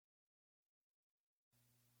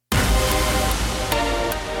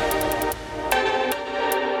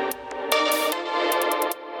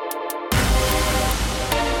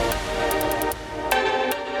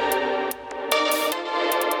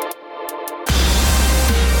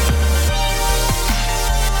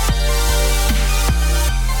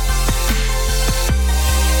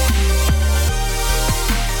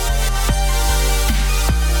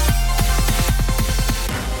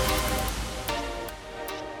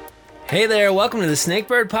Hey there, welcome to the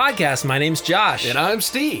Snakebird Podcast. My name's Josh. And I'm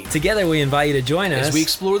Steve. Together we invite you to join us as we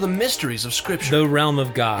explore the mysteries of Scripture, the realm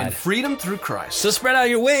of God, and freedom through Christ. So spread out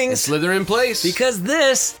your wings and slither in place, because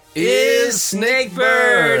this is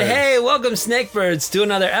Snakebird. Hey, welcome Snakebirds to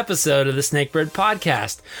another episode of the Snakebird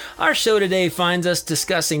Podcast. Our show today finds us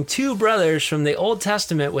discussing two brothers from the Old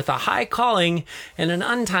Testament with a high calling and an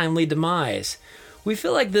untimely demise. We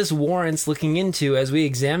feel like this warrants looking into as we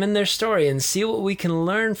examine their story and see what we can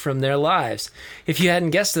learn from their lives. If you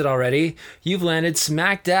hadn't guessed it already, you've landed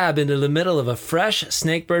smack dab into the middle of a fresh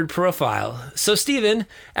Snakebird profile. So Stephen,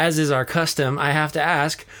 as is our custom, I have to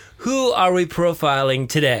ask, who are we profiling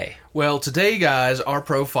today? Well, today, guys, our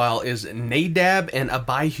profile is Nadab and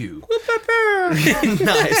Abihu.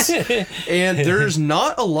 Nice. And there's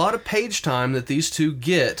not a lot of page time that these two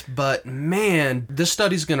get, but man, this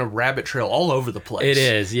study's going to rabbit trail all over the place. It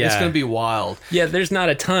is, yeah. It's going to be wild. Yeah, there's not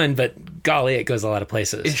a ton, but golly, it goes a lot of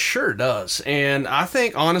places. It sure does. And I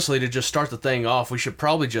think, honestly, to just start the thing off, we should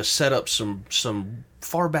probably just set up some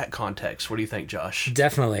far back context. What do you think, Josh?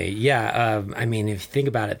 Definitely, yeah. I mean, if you think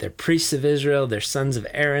about it, they're priests of Israel, they're sons of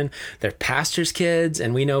Aaron, they're pastors' kids,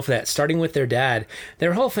 and we know that starting with their dad,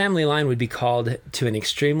 their whole family line would be called to an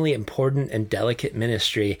extremely important and delicate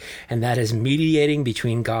ministry, and that is mediating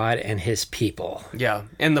between God and his people. Yeah,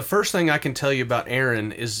 and the first thing I can tell you about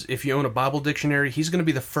Aaron is if you own a Bible dictionary, he's going to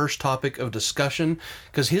be the first topic of discussion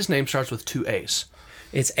because his name starts with two A's.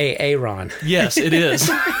 It's Aaron. Yes, it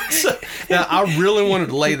is. So, now, I really wanted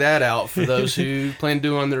to lay that out for those who plan to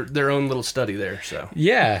do on their own little study there. So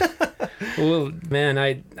yeah. Well, man,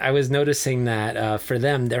 I was noticing that for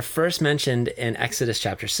them, they're first mentioned in Exodus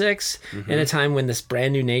chapter 6, in a time when this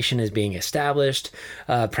brand new nation is being established,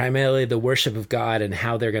 primarily the worship of God and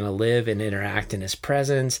how they're going to live and interact in his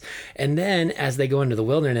presence. And then as they go into the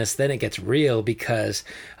wilderness, then it gets real because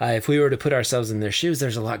if we were to put ourselves in their shoes,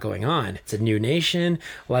 there's a lot going on. It's a new nation,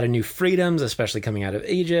 a lot of new freedoms, especially coming out of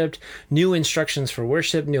Egypt, new instructions for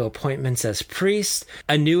worship, new appointments as priests,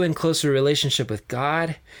 a new and closer relationship with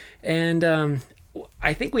God. And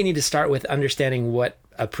I think we need to start with understanding what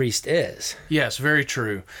a priest is. Yes, very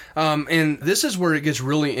true. And this is where it gets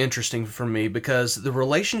really interesting for me because the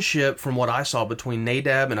relationship from what I saw between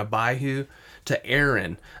Nadab and Abihu to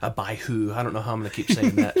Aaron, Abihu, I don't know how I'm going to keep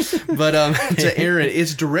saying that, but to Aaron,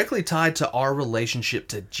 it's directly tied to our relationship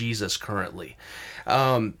to Jesus currently.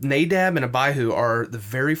 Nadab and Abihu are the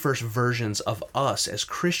very first versions of us as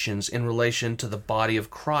Christians in relation to the body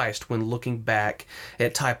of Christ when looking back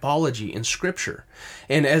at typology in Scripture.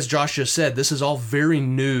 And as Josh just said, this is all very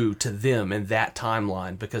new to them in that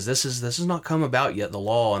timeline because this has not come about yet, the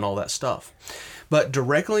law and all that stuff. But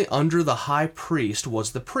directly under the high priest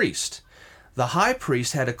was the priest. The high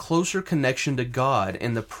priest had a closer connection to God,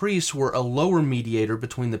 and the priests were a lower mediator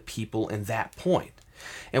between the people in that point.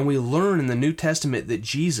 And we learn in the New Testament that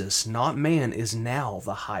Jesus, not man, is now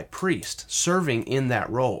the high priest, serving in that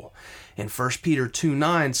role. And 1 Peter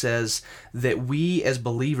 2:9 says that we as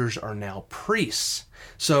believers are now priests.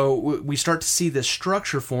 So we start to see this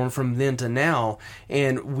structure form from then to now,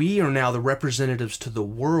 and we are now the representatives to the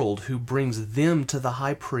world who brings them to the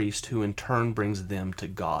high priest, who in turn brings them to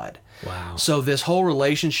God. Wow. So this whole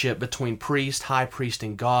relationship between priest, high priest,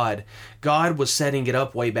 and God was setting it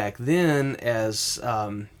up way back then as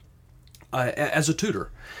a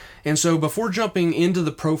tutor. And so before jumping into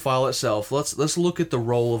the profile itself, let's look at the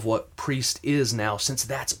role of what priest is now, since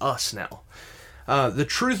that's us now. The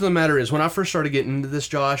truth of the matter is, when I first started getting into this,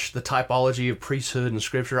 Josh, the typology of priesthood and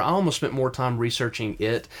Scripture, I almost spent more time researching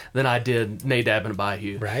it than I did Nadab and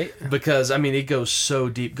Abihu. Right. Because, I mean, it goes so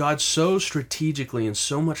deep. God so strategically and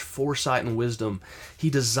so much foresight and wisdom, he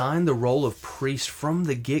designed the role of priest from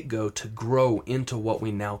the get-go to grow into what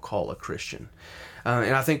we now call a Christian.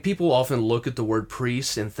 And I think people often look at the word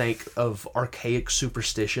priest and think of archaic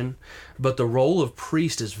superstition, but the role of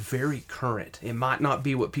priest is very current. It might not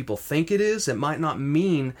be what people think it is, it might not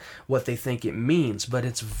mean what they think it means, but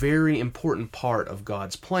it's a very important part of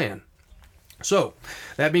God's plan. So,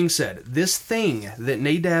 that being said, this thing that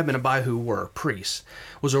Nadab and Abihu were, priests,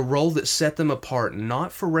 was a role that set them apart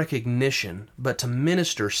not for recognition, but to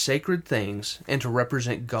minister sacred things and to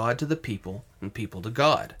represent God to the people and people to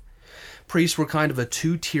God. Priests were kind of a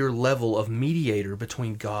two-tier level of mediator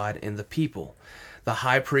between God and the people. The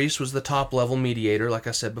high priest was the top-level mediator, like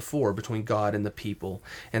I said before, between God and the people,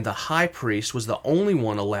 and the high priest was the only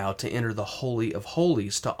one allowed to enter the Holy of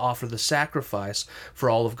Holies to offer the sacrifice for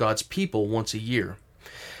all of God's people once a year.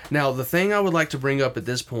 Now, the thing I would like to bring up at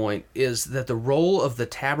this point is that the role of the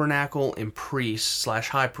tabernacle and priest /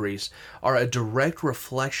 high priest are a direct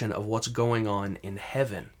reflection of what's going on in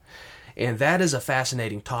heaven. And that is a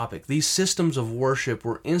fascinating topic. These systems of worship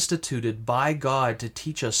were instituted by God to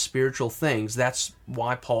teach us spiritual things. That's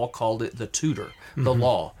why Paul called it the tutor, the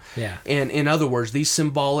law. Yeah. And in other words, these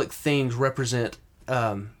symbolic things represent...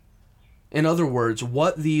 in other words,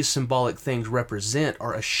 what these symbolic things represent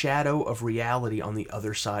are a shadow of reality on the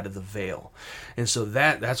other side of the veil. And so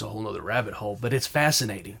that's a whole nother rabbit hole, but it's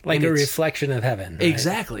fascinating. Like a reflection of heaven. Right?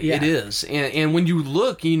 Exactly, Yeah. it is. And when you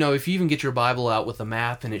look, if you even get your Bible out with a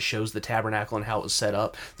map and it shows the tabernacle and how it was set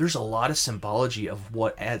up, there's a lot of symbology of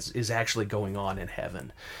what is actually going on in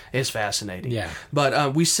heaven. It's fascinating. Yeah.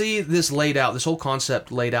 But we see this laid out, this whole concept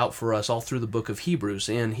laid out for us all through the book of Hebrews.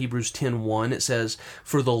 In Hebrews 10:1, it says,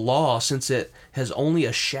 "For the law, since it has only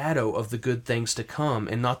a shadow of the good things to come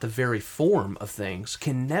and not the very form of things,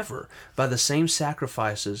 can never, by the same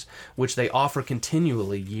sacrifices which they offer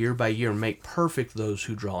continually year by year, make perfect those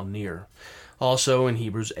who draw near." Also in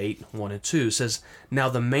Hebrews 8:1-2 says, "Now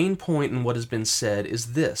the main point in what has been said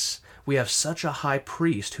is this: we have such a high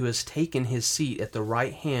priest who has taken his seat at the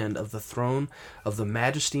right hand of the throne of the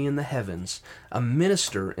majesty in the heavens, a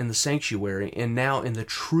minister in the sanctuary, and now in the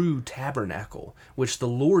true tabernacle, which the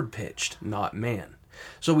Lord pitched, not man."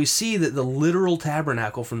 So we see that the literal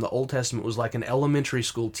tabernacle from the Old Testament was like an elementary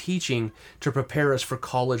school teaching to prepare us for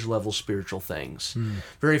college-level spiritual things.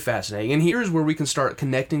 Very fascinating. And here's where we can start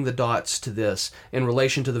connecting the dots to this in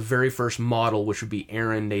relation to the very first model, which would be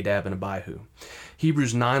Aaron, Nadab, and Abihu.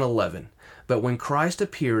 Hebrews 9:11. "But when Christ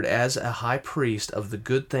appeared as a high priest of the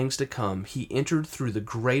good things to come, he entered through the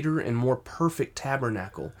greater and more perfect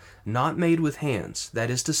tabernacle, not made with hands, that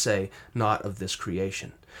is to say, not of this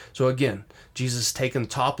creation." So again, Jesus has taken the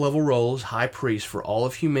top-level role as high priest for all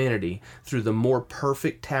of humanity through the more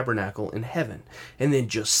perfect tabernacle in heaven. And then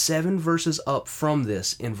just 7 verses up from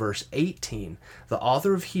this, in verse 18, the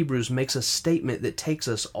author of Hebrews makes a statement that takes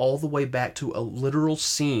us all the way back to a literal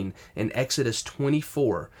scene in Exodus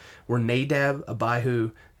 24, where Nadab,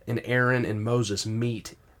 Abihu, and Aaron and Moses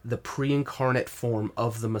meet the pre-incarnate form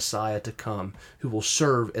of the Messiah to come, who will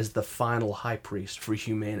serve as the final high priest for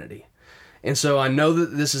humanity. And so I know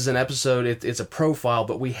that this is an episode, it's a profile,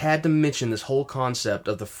 but we had to mention this whole concept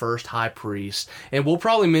of the first high priest. And we'll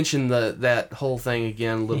probably mention that whole thing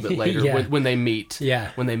again a little bit later Yeah. when they meet. Yeah.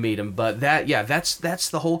 When they meet him. But that's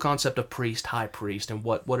the whole concept of priest, high priest, and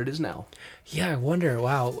what it is now. Yeah, I wonder,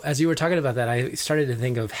 wow, as you were talking about that, I started to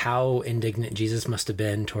think of how indignant Jesus must have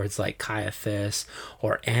been towards like Caiaphas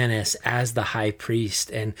or Annas as the high priest,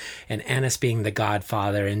 and Annas being the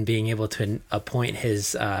godfather and being able to appoint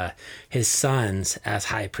his sons as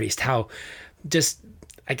high priest. How just,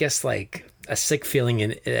 I guess, like a sick feeling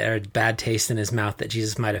or a bad taste in his mouth that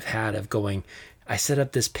Jesus might have had of going, I set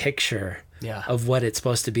up this picture of what it's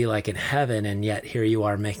supposed to be like in heaven, and yet here you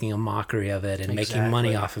are making a mockery of it and making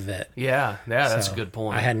money off of it. Yeah, that's a good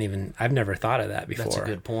point. I've never thought of that before. That's a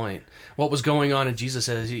good point. What was going on, and Jesus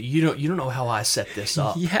says, you don't know how I set this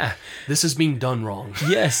up. Yeah. This is being done wrong.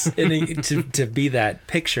 Yes, and to be that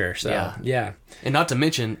picture. So, yeah. And not to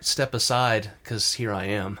mention, step aside, because here I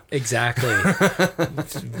am. Exactly.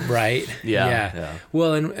 Right? Yeah.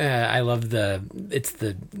 Well, and I love it's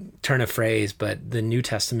the turn of phrase, but the New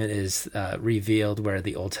Testament is revealed, where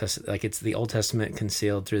the Old Testament, like it's the Old Testament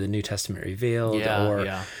concealed through the New Testament revealed,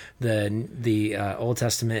 the Old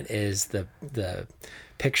Testament is the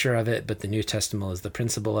picture of it, but the New Testament is the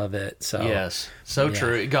principle of it. So yes,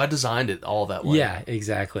 true. God designed it all that way. Yeah,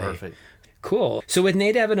 exactly. Perfect. Cool. So with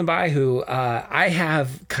Nadab and Abihu, I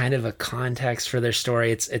have kind of a context for their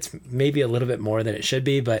story. It's maybe a little bit more than it should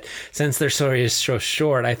be, but since their story is so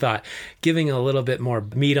short, I thought giving a little bit more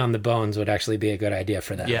meat on the bones would actually be a good idea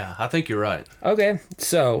for them. Yeah, I think you're right. Okay,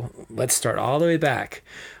 so let's start all the way back.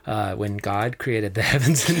 When God created the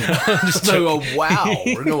heavens and earth. Wow,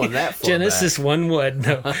 we're going that far Genesis back.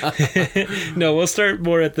 1:1. No. No, we'll start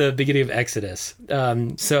more at the beginning of Exodus.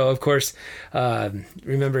 So, of course,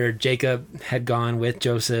 remember Jacob had gone with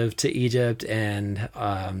Joseph to Egypt, and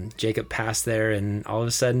Jacob passed there, and all of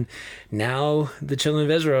a sudden, now the children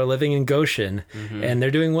of Israel are living in Goshen, and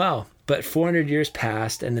they're doing well. But 400 years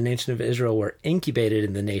passed, and the nation of Israel were incubated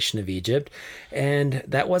in the nation of Egypt. And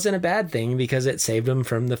that wasn't a bad thing, because it saved them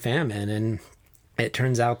from the famine. And it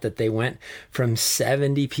turns out that they went from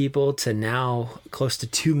 70 people to now close to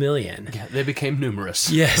 2 million. Yeah, they became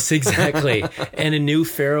numerous. Yes, exactly. And a new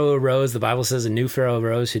Pharaoh arose. The Bible says a new Pharaoh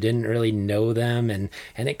arose who didn't really know them. And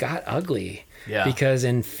it got ugly. Yeah. Because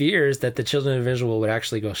in fears that the children of Israel would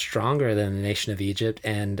actually go stronger than the nation of Egypt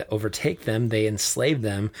and overtake them, they enslaved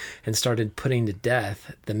them and started putting to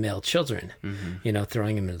death the male children,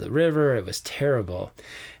 throwing them into the river. It was terrible.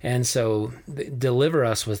 And so deliver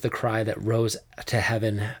us was the cry that rose to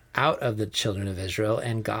heaven out of the children of Israel,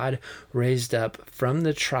 and God raised up from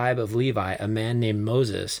the tribe of Levi a man named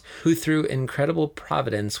Moses, who through incredible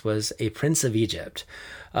providence was a prince of Egypt.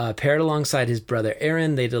 Paired alongside his brother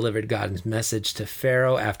Aaron, they delivered God's message to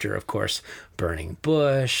Pharaoh after, of course, burning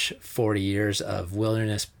bush, 40 years of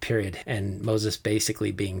wilderness period, and Moses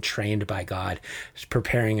basically being trained by God,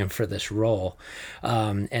 preparing him for this role.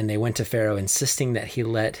 And they went to Pharaoh insisting that he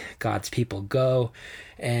let God's people go.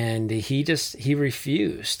 And he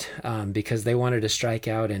refused because they wanted to strike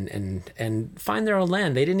out and find their own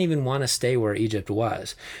land. They didn't even want to stay where Egypt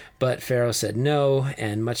was. But Pharaoh said no,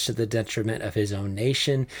 and much to the detriment of his own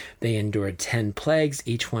nation, they endured 10 plagues,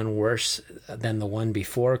 each one worse than the one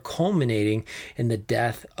before, culminating in the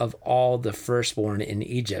death of all the firstborn in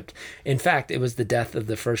Egypt. In fact, it was the death of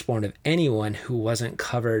the firstborn of anyone who wasn't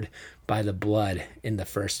covered by the blood in the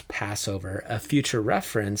first Passover, a future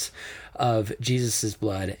reference of Jesus's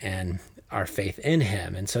blood and our faith in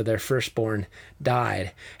him. And so their firstborn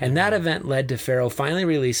died. And that event led to Pharaoh finally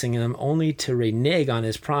releasing them, only to renege on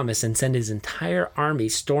his promise and send his entire army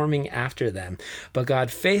storming after them. But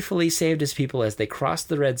God faithfully saved his people as they crossed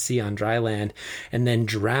the Red Sea on dry land and then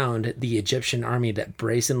drowned the Egyptian army that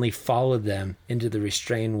brazenly followed them into the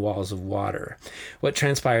restrained walls of water. What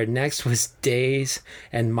transpired next was days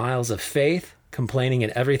and miles of faith, complaining,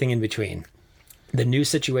 and everything in between. The new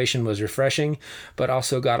situation was refreshing, but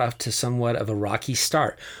also got off to somewhat of a rocky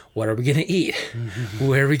start. What are we going to eat?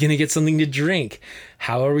 Where are we going to get something to drink?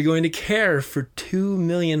 How are we going to care for 2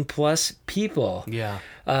 million plus people? Yeah.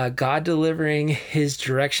 God delivering his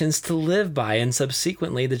directions to live by, and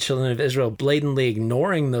subsequently the children of Israel blatantly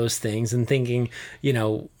ignoring those things and thinking,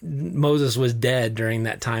 Moses was dead during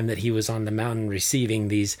that time that he was on the mountain receiving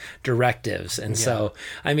these directives. And so,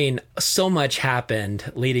 so much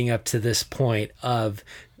happened leading up to this point of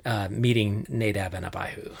meeting Nadab and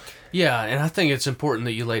Abihu. Yeah, and I think it's important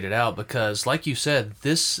that you laid it out because, like you said,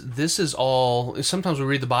 this is all... Sometimes we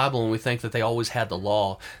read the Bible and we think that they always had the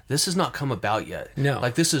law. This has not come about yet. No.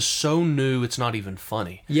 Like, this is so new, it's not even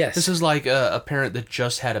funny. Yes. This is like a parent that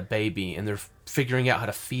just had a baby and they're figuring out how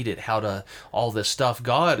to feed it, how to... all this stuff.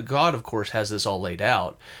 God, of course, has this all laid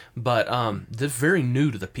out, but they're very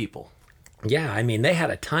new to the people. Yeah, they had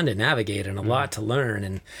a ton to navigate and a lot to learn.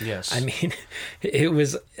 And yes. It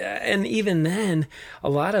was, and even then, a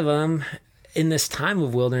lot of them in this time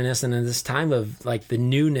of wilderness and in this time of like the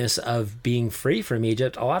newness of being free from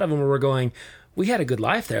Egypt, a lot of them were going, we had a good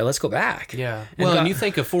life there. Let's go back. Yeah. And you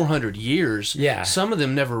think of 400 years. Yeah. Some of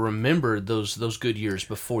them never remembered those good years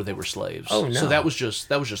before they were slaves. Oh no. So that was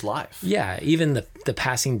just life. Yeah. Even the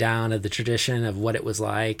passing down of the tradition of what it was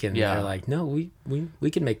like, and they're like, no, we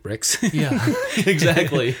can make bricks. Yeah.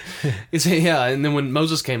 Exactly. And then when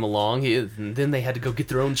Moses came along, then they had to go get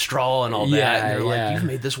their own straw and all that. Yeah, and they're like, you've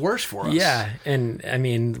made this worse for us. Yeah.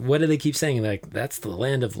 And what do they keep saying? Like, that's the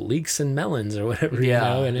land of leeks and melons or whatever.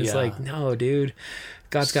 And it's like, no, dude.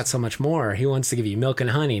 God's got so much more. He wants to give you milk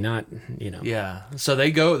and honey, not. Yeah. So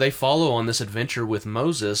they follow on this adventure with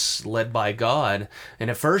Moses, led by God.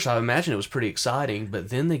 And at first, I imagine it was pretty exciting, but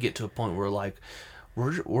then they get to a point where like,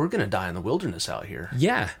 we're going to die in the wilderness out here.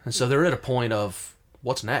 Yeah. And so they're at a point of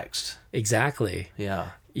what's next. Exactly.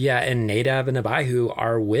 Yeah. Yeah, and Nadab and Abihu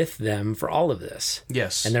are with them for all of this.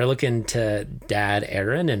 Yes. And they're looking to Dad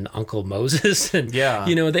Aaron and Uncle Moses. And,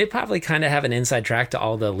 they probably kind of have an inside track to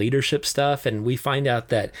all the leadership stuff. And we find out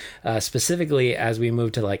that specifically as we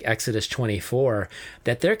move to like Exodus 24,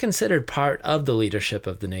 that they're considered part of the leadership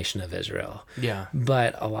of the nation of Israel. Yeah.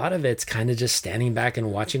 But a lot of it's kind of just standing back and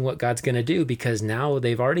watching what God's going to do, because now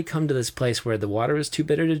they've already come to this place where the water is too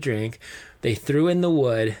bitter to drink. They threw in the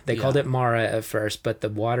wood. They called it Mara at first, but the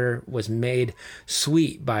water was made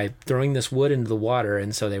sweet by throwing this wood into the water,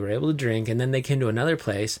 and so they were able to drink. And then they came to another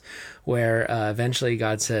place where eventually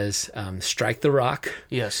God says, strike the rock.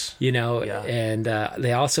 Yes. And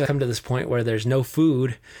they also come to this point where there's no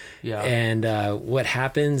food. Yeah. And what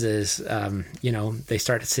happens is, they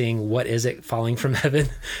start seeing, what is it falling from heaven?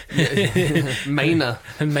 Manna.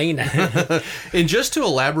 And just to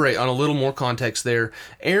elaborate on a little more context there,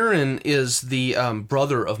 Aaron is the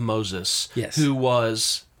brother of Moses, yes, who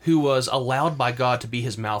was allowed by God to be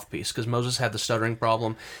his mouthpiece, because Moses had the stuttering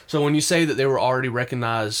problem. So when you say that they were already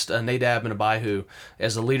recognized, Nadab and Abihu,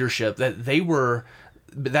 as the leadership, that they were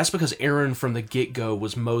but that's because Aaron from the get-go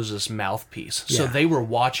was Moses' mouthpiece. So Yeah. they were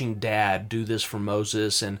watching Dad do this for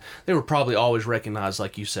Moses, and they were probably always recognized,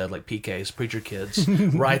 like you said, like PKs, preacher kids,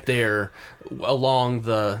 right there along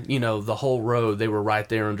the whole road. They were right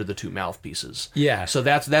there under the two mouthpieces. Yeah. So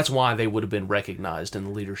that's why they would have been recognized in the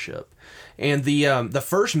leadership. And the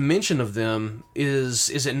first mention of them is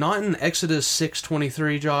it not in Exodus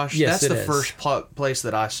 6:23, Josh? Yes, that's it the is. first place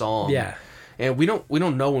that I saw them. Yeah. And we don't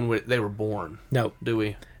know when they were born. No, Do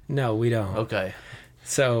we? no, we don't. Okay.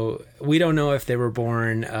 So we don't know if they were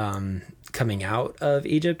born coming out of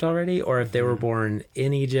Egypt already, or if they were born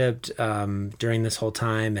in Egypt during this whole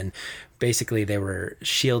time, and basically they were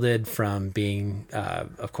shielded from being,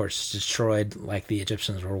 of course, destroyed like the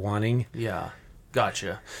Egyptians were wanting. Yeah.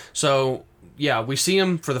 Gotcha. So, yeah, we see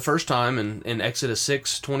them for the first time in Exodus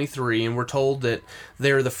 6:23, and we're told that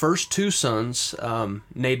they're the first two sons,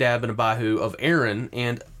 Nadab and Abihu, of Aaron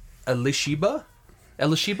and Elisheba.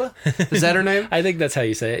 Elisheba? Is that her name? I think that's how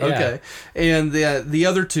you say it. Yeah. Okay. And the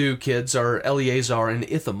other two kids are Eleazar and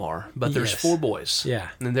Ithamar, but there's Yes. 4 boys. Yeah.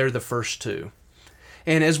 And they're the first two.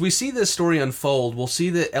 And as we see this story unfold, we'll see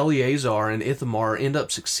that Eleazar and Ithamar end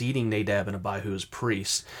up succeeding Nadab and Abihu as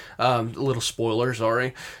priests. A little spoiler,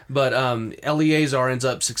 sorry. But Eleazar ends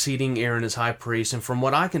up succeeding Aaron as high priest. And from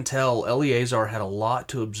what I can tell, Eleazar had a lot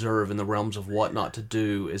to observe in the realms of what not to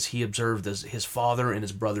do, as he observed his father and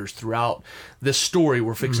his brothers throughout this story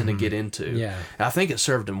we're fixing to get into. Yeah. I think it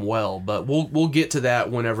served him well, but we'll get to that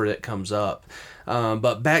whenever it comes up.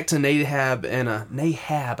 But back to Nadab and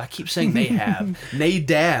Nahab. I keep saying Nahab.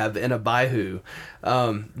 Nadab and Abihu.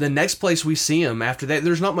 The next place we see him after that,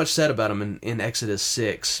 there's not much said about him in Exodus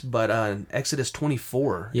 6, but Exodus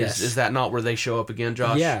 24. Yes. Is that not where they show up again,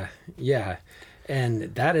 Josh? Yeah, yeah.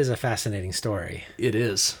 And that is a fascinating story. It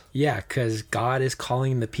is. Yeah, because God is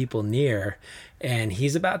calling the people near, and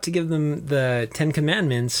he's about to give them the 10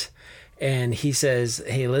 Commandments. And he says,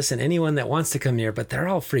 hey, listen, anyone that wants to come near, but they're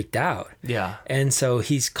all freaked out. Yeah. And so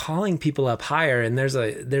he's calling people up higher. And there's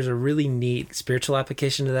a really neat spiritual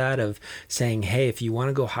application to that of saying, hey, if you want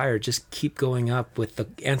to go higher, just keep going up with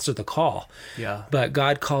answer the call. Yeah. But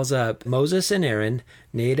God calls up Moses and Aaron,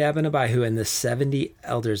 Nadab and Abihu, and the 70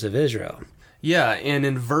 elders of Israel. Yeah, and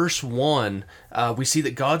in verse 1, we see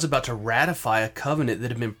that God's about to ratify a covenant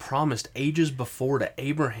that had been promised ages before to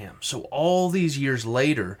Abraham. So all these years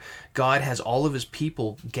later, God has all of his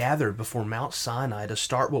people gathered before Mount Sinai to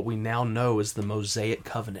start what we now know as the Mosaic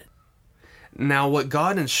Covenant. Now, what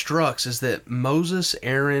God instructs is that Moses,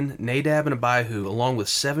 Aaron, Nadab, and Abihu, along with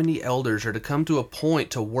 70 elders, are to come to a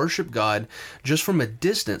point to worship God just from a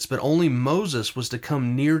distance, but only Moses was to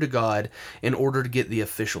come near to God in order to get the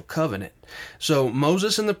official covenant. So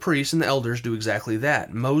Moses and the priests and the elders do exactly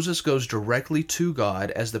that. Moses goes directly to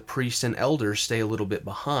God as the priests and elders stay a little bit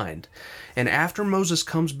behind. And after Moses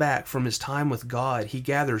comes back from his time with God, he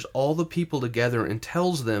gathers all the people together and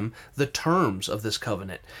tells them the terms of this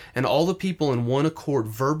covenant. And all the people in one accord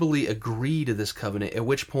verbally agree to this covenant, at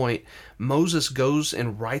which point Moses goes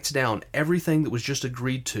and writes down everything that was just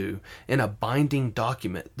agreed to in a binding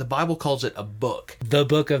document. The Bible calls it a book. The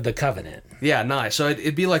book of the covenant. Yeah, nice. So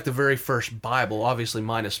it'd be like the very first Bible, obviously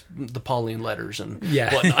minus the Pauline letters and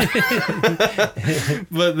whatnot.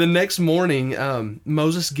 But the next morning,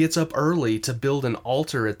 Moses gets up early to build an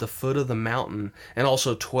altar at the foot of the mountain and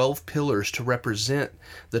also 12 pillars to represent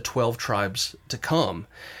the 12 tribes to come.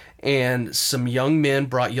 And some young men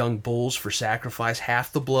brought young bulls for sacrifice.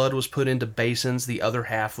 Half the blood was put into basins, the other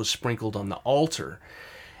half was sprinkled on the altar.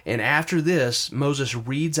 And after this, Moses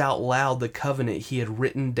reads out loud the covenant he had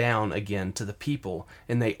written down again to the people,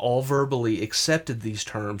 and they all verbally accepted these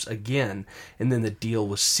terms again, and then the deal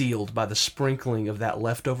was sealed by the sprinkling of that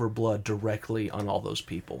leftover blood directly on all those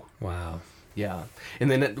people. Wow. Yeah. And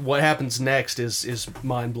then what happens next is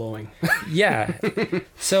mind-blowing. Yeah.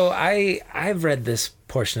 So I've read this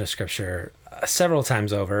portion of scripture several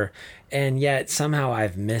times over, and yet somehow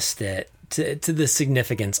I've missed it to the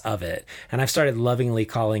significance of it. And I've started lovingly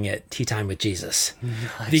calling it Tea Time with Jesus.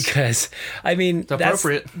 Nice. Because, I mean, it's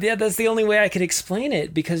appropriate. That's the only way I could explain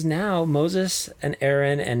it, because now Moses and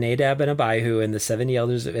Aaron and Nadab and Abihu and the 70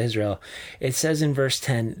 elders of Israel, it says in verse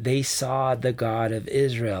 10, they saw the God of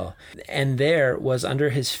Israel, and there was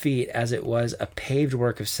under his feet as it was a paved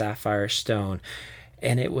work of sapphire stone,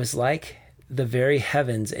 and it was like the very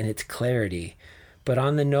heavens in its clarity. But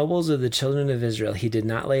on the nobles of the children of Israel he did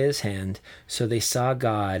not lay his hand, so they saw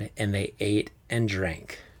God, and they ate and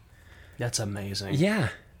drank. That's amazing. Yeah.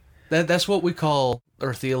 That's what we call,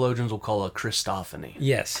 or theologians will call, a Christophany.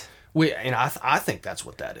 Yes. I think that's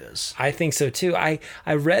what that is. I think so too. I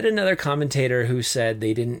read another commentator who said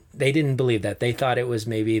they didn't believe that. They thought it was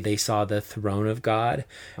maybe they saw the throne of God,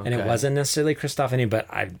 and it wasn't necessarily Christophany. But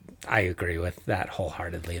I agree with that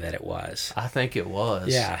wholeheartedly that it was. I think it was.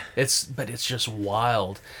 Yeah. It's just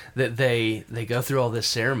wild that they go through all this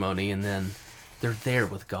ceremony and then they're there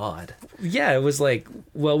with God. Yeah, it was like,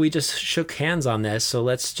 well, we just shook hands on this, so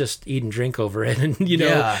let's just eat and drink over it, and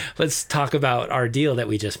let's talk about our deal that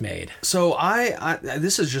we just made. So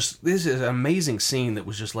this is an amazing scene that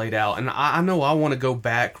was just laid out, and I know I want to go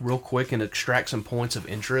back real quick and extract some points of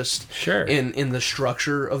interest. Sure. In the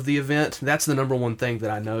structure of the event. That's the number one thing that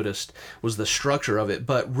I noticed was the structure of it.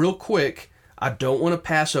 But real quick, I don't want to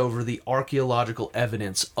pass over the archaeological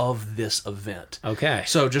evidence of this event. Okay.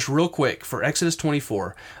 So just real quick, for Exodus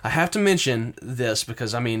 24, I have to mention this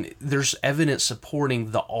because, there's evidence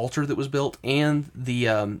supporting the altar that was built and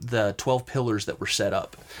the 12 pillars that were set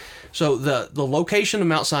up. So the location of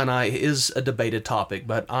Mount Sinai is a debated topic,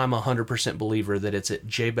 but I'm 100% believer that it's at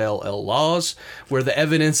Jebel El Lawz, where the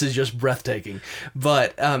evidence is just breathtaking.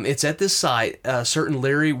 But it's at this site, certain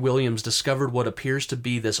Larry Williams discovered what appears to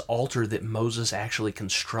be this altar that Moses actually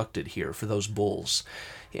constructed here for those bulls.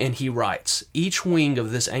 And he writes, each wing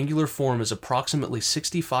of this angular form is approximately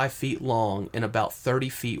 65 feet long and about 30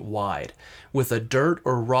 feet wide, with a dirt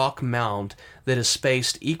or rock mound that is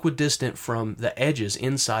spaced equidistant from the edges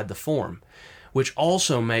inside the form, which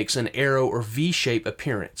also makes an arrow or V-shape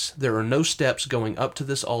appearance. There are no steps going up to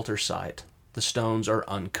this altar site. The stones are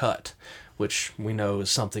uncut, which we know is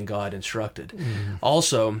something God instructed.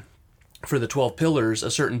 Also, for the 12 pillars,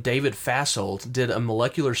 a certain David Fassold did a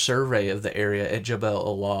molecular survey of the area at Jebel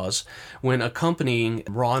El Lawz when accompanying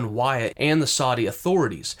Ron Wyatt and the Saudi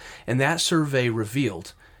authorities, and that survey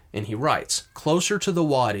revealed, and he writes, closer to the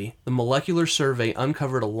wadi, the molecular survey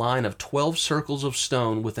uncovered a line of 12 circles of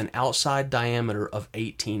stone with an outside diameter of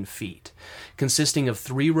 18 feet, consisting of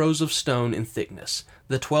 3 rows of stone in thickness.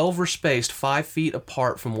 The 12 were spaced 5 feet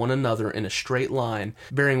apart from one another in a straight line,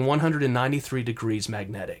 bearing 193 degrees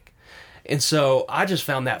magnetic. And so I just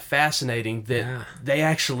found that fascinating that they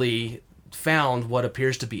actually found what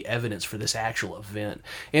appears to be evidence for this actual event.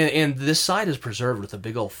 And this site is preserved with a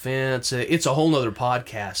big old fence. It's a whole nother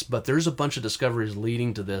podcast, but there's a bunch of discoveries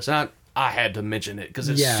leading to this. And I had to mention it because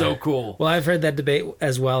it's so cool. Well, I've heard that debate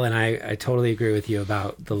as well, and I totally agree with you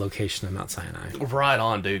about the location of Mount Sinai. Right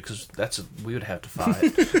on, dude, because we would have to fight.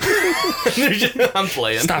 I'm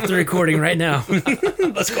playing. Stop the recording right now.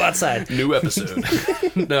 Let's go outside. New episode.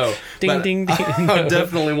 No. Ding, ding, ding. I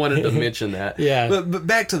definitely wanted to mention that. Yeah. But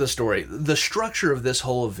back to the story. The structure of this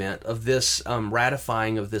whole event, of this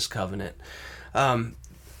ratifying of this covenant,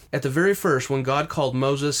 at the very first, when God called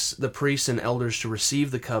Moses, the priests, and elders to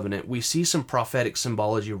receive the covenant, we see some prophetic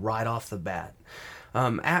symbology right off the bat.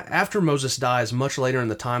 After Moses dies, much later in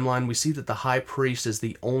the timeline, we see that the high priest is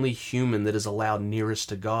the only human that is allowed nearest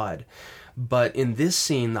to God. But in this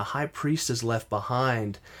scene, the high priest is left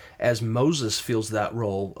behind as Moses feels that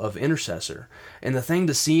role of intercessor. And the thing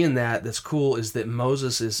to see in that's cool is that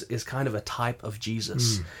Moses is kind of a type of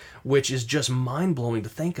Jesus, which is just mind-blowing to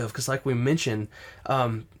think of, because like we mentioned,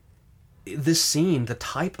 this scene, the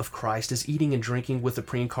type of Christ is eating and drinking with the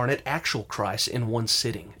pre-incarnate actual Christ in one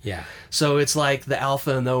sitting. Yeah. So it's like the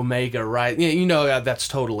Alpha and the Omega, right? You know, that's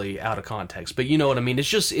totally out of context, but you know what I mean?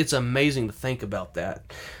 It's amazing to think about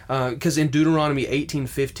that. Because in Deuteronomy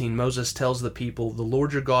 18:15, Moses tells the people, the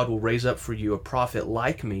Lord your God will raise up for you a prophet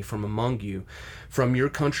like me from among you. From your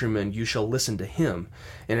countrymen you shall listen to him.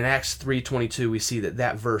 And in Acts 3:22, we see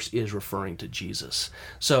that verse is referring to Jesus.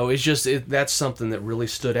 So that's something that really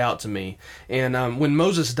stood out to me. And when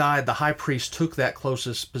Moses died, the high priest took that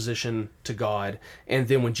closest position to God. And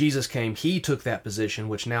then when Jesus came, he took that position,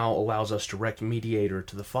 which now allows us direct mediator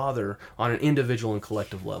to the Father on an individual and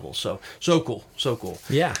collective level. So cool.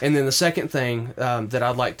 Yeah. And then the second thing that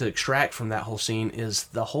I'd like to extract from that whole scene is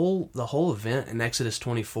the whole event in Exodus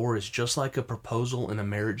 24 is just like a proposal and a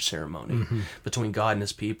marriage ceremony between God and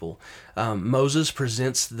his people. Moses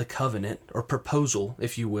presents the covenant, or proposal,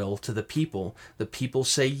 if you will, to the people. The people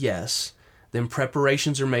say yes. Then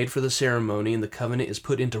preparations are made for the ceremony, and the covenant is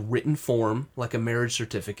put into written form, like a marriage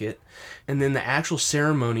certificate. And then the actual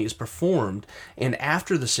ceremony is performed, and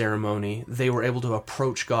after the ceremony, they were able to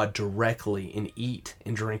approach God directly and eat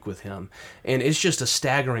and drink with him. And it's just a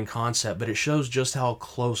staggering concept, but it shows just how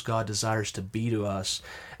close God desires to be to us.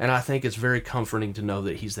 And I think it's very comforting to know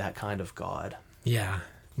that he's that kind of God. Yeah,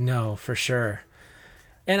 no, for sure.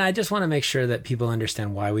 And I just want to make sure that people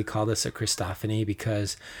understand why we call this a Christophany,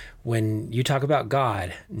 because when you talk about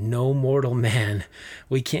God, no mortal man,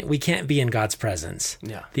 we can't be in God's presence.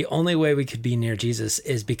 Yeah. The only way we could be near Jesus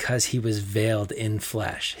is because he was veiled in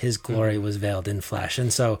flesh. His glory was veiled in flesh.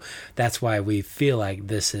 And so that's why we feel like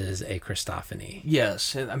this is a Christophany.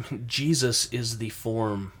 Yes, I mean, Jesus is the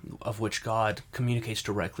form of which God communicates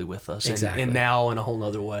directly with us, Exactly. and now in a whole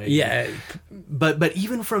other way. Yeah. But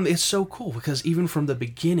even from, it's so cool because even from the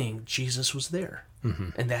beginning, Jesus was there,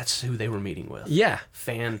 and that's who they were meeting with. Yeah.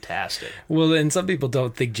 Fantastic. Well, and some people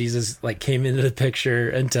don't think Jesus like came into the picture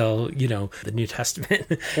until, the New Testament.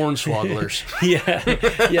 Hornswogglers.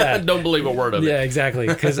 Yeah. Don't believe a word of it. Yeah, exactly.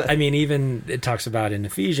 Because, even it talks about in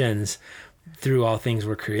Ephesians, through all things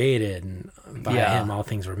were created, and by him all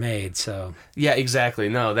things were made. So Yeah, exactly.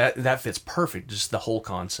 No, that fits perfect, just the whole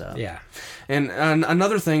concept. yeah. And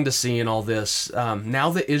another thing to see in all this, now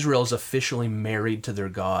that Israel is officially married to their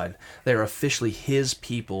God, they're officially his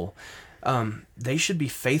people, they should be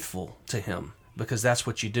faithful to him, because that's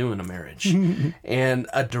what you do in a marriage. And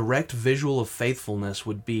a direct visual of faithfulness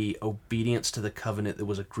would be obedience to the covenant that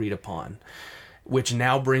was agreed upon, which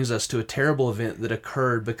now brings us to a terrible event that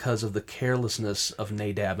occurred because of the carelessness of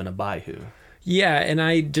Nadab and Abihu. Yeah, and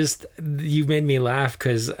you made me laugh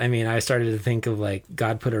because, I started to think of like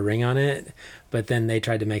God put a ring on it, but then they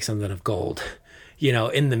tried to make something of gold,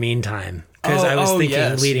 in the meantime. Because I was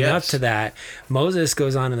thinking leading up to that, Moses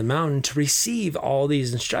goes on to the mountain to receive all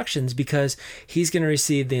these instructions because he's going to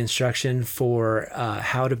receive the instruction for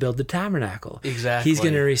how to build the tabernacle. Exactly. He's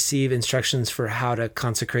going to receive instructions for how to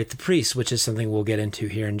consecrate the priests, which is something we'll get into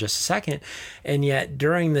here in just a second. And yet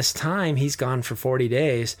during this time, he's gone for 40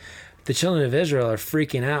 days. The children of Israel are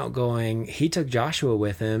freaking out going, he took Joshua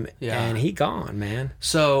with him and he gone, man.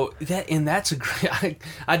 So that's a great,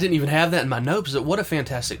 I didn't even have that in my notes, but what a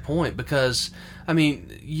fantastic point, because,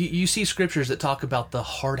 you see scriptures that talk about the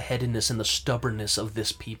hard-headedness and the stubbornness of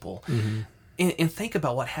this people. Mm-hmm. And think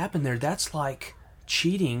about what happened there. That's like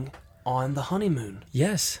cheating on the honeymoon.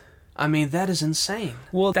 Yes. That is insane.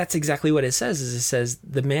 Well, that's exactly what it says. Is it says,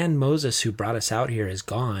 the man Moses who brought us out here is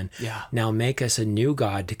gone. Yeah. Now make us a new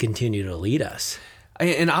God to continue to lead us.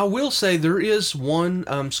 And I will say there is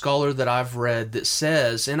one scholar that I've read that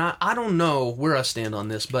says, and I don't know where I stand on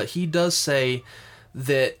this, but he does say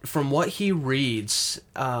that from what he reads,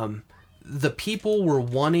 the people were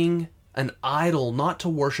wanting an idol not to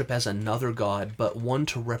worship as another god, but one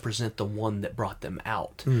to represent the one that brought them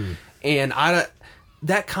out. And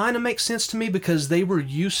that kind of makes sense to me because they were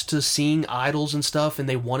used to seeing idols and stuff and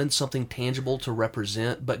they wanted something tangible to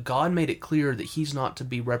represent, but God made it clear that he's not to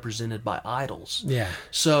be represented by idols. Yeah.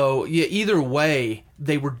 So, either way,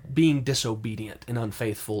 they were being disobedient and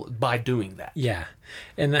unfaithful by doing that. Yeah.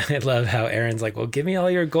 And I love how Aaron's like, well, give me all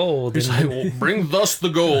your gold. He's like, well, bring thus the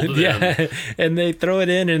gold. Yeah. And they throw it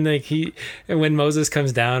in and when Moses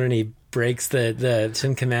comes down and he breaks the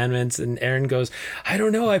 10 commandments and Aaron goes, I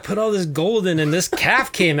don't know, I put all this gold in and this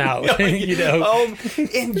calf came out. And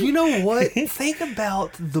you know what? Think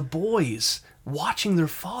about the boys watching their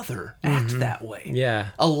father act that way. Yeah.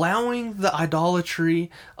 Allowing the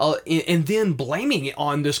idolatry and then blaming it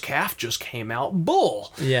on this calf just came out.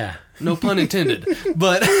 Bull. Yeah. No pun intended.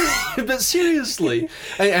 But seriously,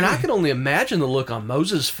 and I can only imagine the look on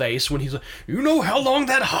Moses' face when he's like, you know how long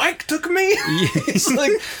that hike took me? He's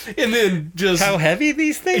like, and then just how heavy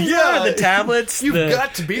these things are, the tablets. You've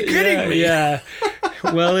got to be kidding me. Yeah.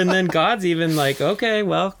 Well, and then God's even like, okay,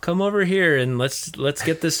 well, come over here and let's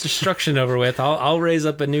get this destruction over with. I'll raise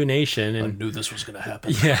up a new nation. And I knew this was going to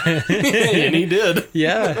happen. Yeah. And he did.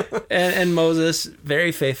 Yeah. And Moses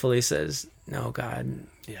very faithfully says, no, God.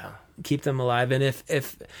 Yeah. Keep them alive, and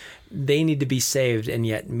if they need to be saved and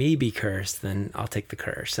yet me be cursed, then I'll take the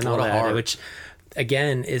curse and all that, which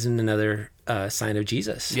again isn't another sign of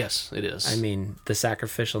Jesus. Yes, it is. The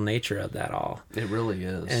sacrificial nature of that all. It really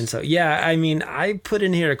is. And so, I put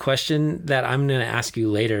in here a question that I'm going to ask you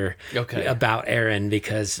later about Aaron,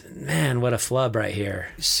 because man, what a flub right here.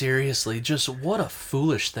 Seriously, just what a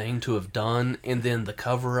foolish thing to have done, and then the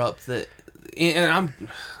cover up that. And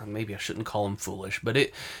maybe I shouldn't call him foolish, but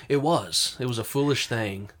it was a foolish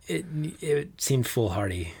thing. It seemed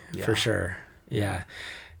foolhardy for sure. Yeah.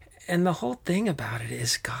 And the whole thing about it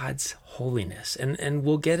is God's holiness. And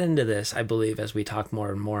we'll get into this, I believe, as we talk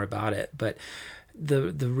more and more about it. But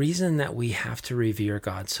the reason that we have to revere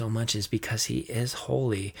God so much is because he is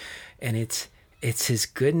holy, and it's his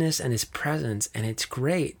goodness and his presence, and it's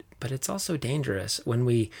great, but it's also dangerous when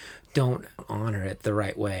we don't honor it the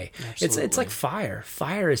right way. It's like fire.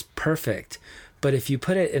 Fire is perfect, but if you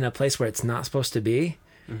put it in a place where it's not supposed to be,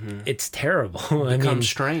 it's terrible. I Becomes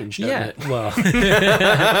strange, doesn't it? Well,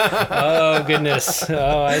 oh goodness,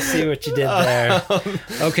 oh, I see what you did there.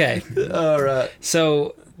 Okay, All right.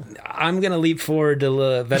 so I'm gonna leap forward to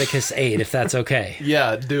Leviticus 8, if that's okay.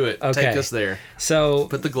 Yeah, do it. Okay. Take us there. So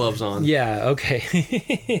Put the gloves on. yeah,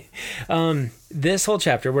 okay. This whole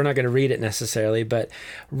chapter, we're not going to read it necessarily, but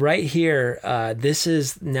right here, this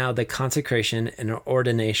is now the consecration and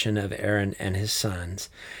ordination of Aaron and his sons.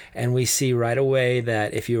 And we see right away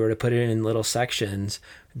that if you were to put it in little sections,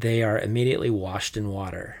 they are immediately washed in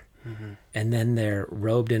water. And then they're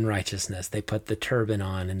robed in righteousness. They put the turban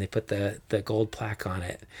on and they put the gold plaque on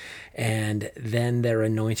it. And then they're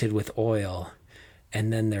anointed with oil.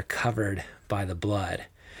 And then they're covered by the blood.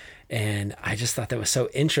 And I just thought that was so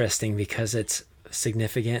interesting because it's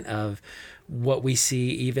significant of what we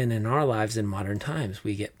see even in our lives in modern times.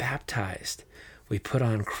 We get baptized. We put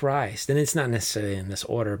on Christ. And it's not necessarily in this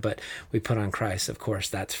order, but we put on Christ. Of course,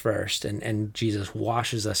 that's first. And Jesus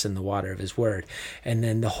washes us in the water of his word. And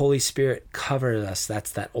then the Holy Spirit covers us.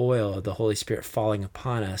 That's that oil of the Holy Spirit falling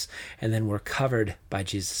upon us. And then we're covered by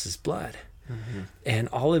Jesus' blood. And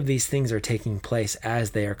all of these things are taking place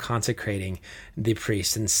as they are consecrating the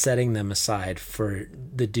priests and setting them aside for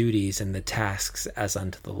the duties and the tasks as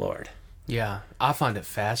unto the Lord. Yeah, I find it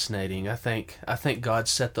fascinating. I think God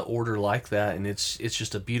set the order like that, and it's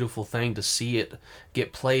just a beautiful thing to see it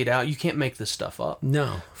get played out. You can't make this stuff up.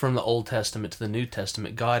 No. From the Old Testament to the New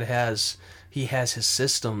Testament, God has his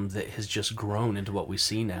system that has just grown into what we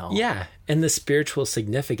see now. Yeah, and the spiritual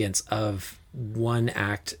significance of one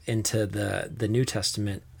act into the New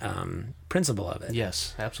Testament principle of it.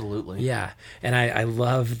 Yes, absolutely. Yeah, and I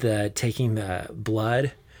love the taking the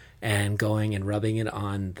blood and going and rubbing it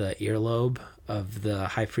on the earlobe of the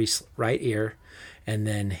high priest's right ear, and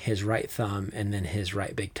then his right thumb, and then his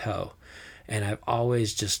right big toe. And I've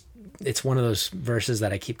always just, it's one of those verses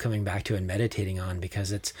that I keep coming back to and meditating on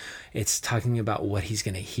because it's talking about what he's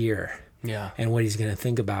going to hear. Yeah. And what he's going to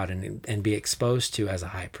think about and be exposed to as a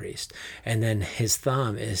high priest. And then his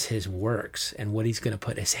thumb is his works and what he's going to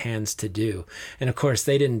put his hands to do. And of course,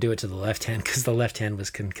 they didn't do it to the left hand because the left hand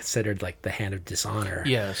was considered like the hand of dishonor.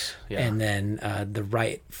 Yes. Yeah. And then the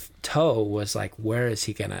right toe was like, where is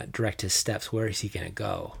he going to direct his steps? Where is he going to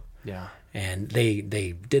go? Yeah. And they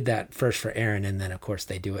did that first for Aaron, and then, of course,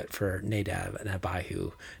 they do it for Nadab and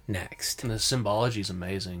Abihu next. And the symbology is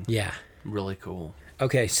amazing. Yeah. Really cool.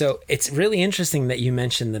 Okay, so it's really interesting that you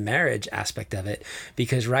mentioned the marriage aspect of it,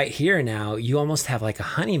 because right here now, you almost have like a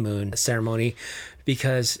honeymoon ceremony,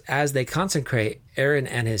 because as they consecrate Aaron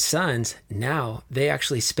and his sons, now they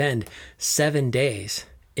actually spend 7 days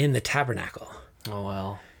in the tabernacle. Oh,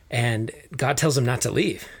 wow. And God tells them not to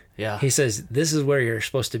leave. Yeah. He says, this is where you're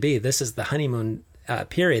supposed to be. This is the honeymoon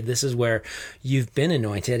period. This is where you've been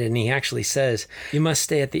anointed. And he actually says, you must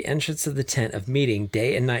stay at the entrance of the tent of meeting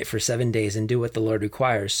day and night for 7 days and do what the Lord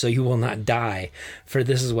requires, so you will not die, for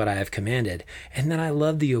this is what I have commanded. And then I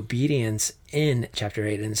love the obedience in chapter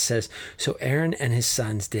 8. And it says, so Aaron and his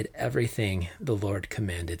sons did everything the Lord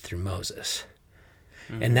commanded through Moses.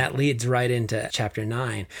 And that leads right into chapter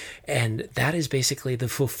 9. And that is basically the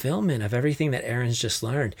fulfillment of everything that Aaron's just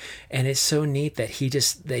learned. And it's so neat that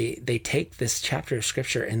they take this chapter of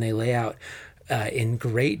scripture and they lay out in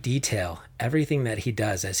great detail everything that he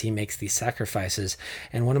does as he makes these sacrifices.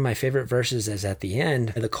 And one of my favorite verses is at the end,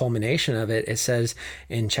 the culmination of it. It says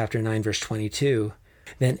in chapter 9, verse 22,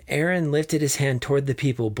 then Aaron lifted his hand toward the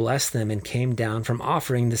people, blessed them, and came down from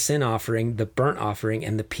offering the sin offering, the burnt offering,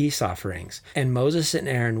 and the peace offerings. And Moses and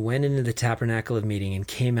Aaron went into the tabernacle of meeting and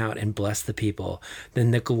came out and blessed the people.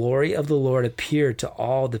 Then the glory of the Lord appeared to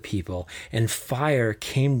all the people, and fire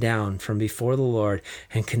came down from before the Lord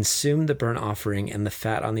and consumed the burnt offering and the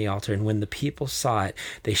fat on the altar. And when the people saw it,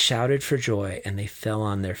 they shouted for joy, and they fell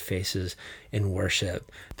on their faces in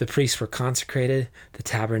worship. The priests were consecrated, the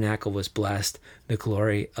tabernacle was blessed, the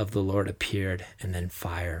glory of the Lord appeared, and then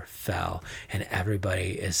fire fell. And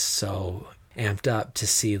everybody is so amped up to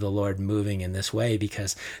see the Lord moving in this way,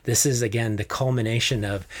 because this is, again, the culmination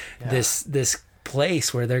of this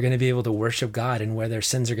place where they're going to be able to worship God and where their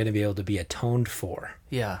sins are going to be able to be atoned for.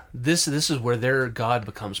 Yeah, this is where their God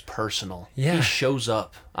becomes personal. Yeah. He shows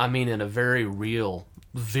up, I mean, in a very real,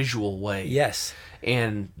 visual way. Yes.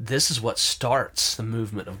 And this is what starts the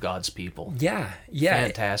movement of God's people. Yeah.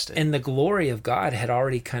 Fantastic. And the glory of God had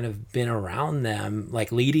already kind of been around them,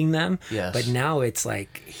 like leading them. Yes. But now it's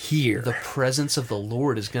like here. The presence of the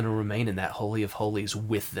Lord is going to remain in that Holy of Holies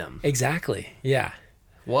with them. Exactly. Yeah.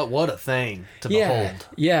 What a thing to behold.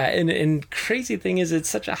 Yeah. And crazy thing is, it's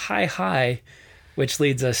such a high, which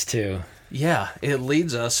leads us to... Yeah, it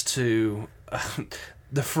leads us to...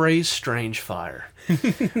 the phrase strange fire,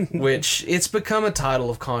 which it's become a title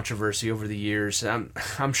of controversy over the years.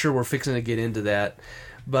 I'm sure we're fixing to get into that.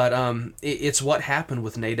 But it's what happened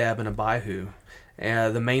with Nadab and Abihu.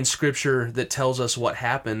 The main scripture that tells us what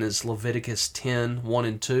happened is Leviticus 10, 1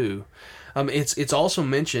 and 2. It's also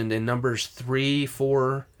mentioned in Numbers 3,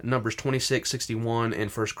 4, Numbers 26, 61,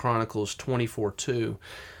 and 1 Chronicles 24, 2.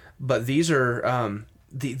 But these are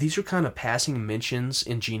kind of passing mentions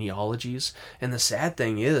in genealogies. And the sad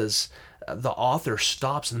thing is, the author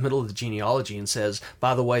stops in the middle of the genealogy and says,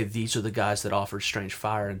 by the way, these are the guys that offered strange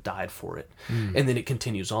fire and died for it. And then it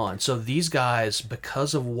continues on. So these guys,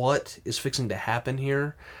 because of what is fixing to happen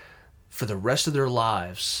here, for the rest of their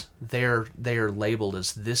lives, they are labeled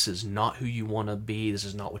as, this is not who you want to be. This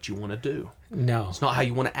is not what you want to do. No. It's not how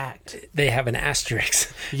you want to act. They have an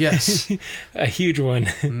asterisk. Yes. A huge one.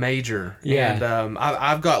 Major. Yeah. And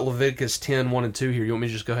I've got Leviticus 10, 1 and 2 here. You want me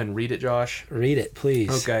to just go ahead and read it, Josh? Read it,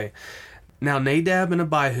 please. Okay. Now Nadab and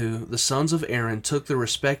Abihu, the sons of Aaron, took their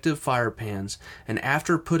respective fire pans, and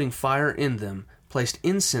after putting fire in them, placed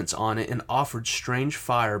incense on it and offered strange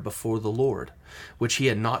fire before the Lord, which he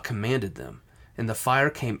had not commanded them. And the fire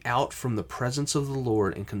came out from the presence of the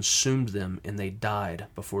Lord and consumed them, and they died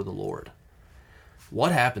before the Lord.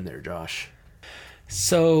 What happened there, Josh?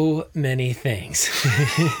 So many things.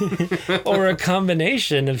 Or a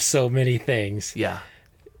combination of so many things. Yeah.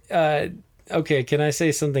 Okay, can I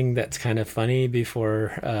say something that's kind of funny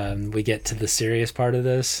before we get to the serious part of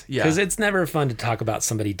this? Yeah. Because it's never fun to talk about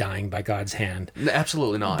somebody dying by God's hand.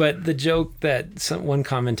 Absolutely not. But the joke that one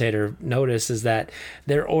commentator noticed is that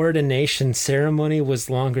their ordination ceremony was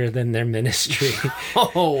longer than their ministry.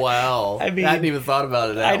 Oh, wow. I mean, I hadn't even thought about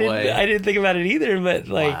it that way. I didn't think about it either, but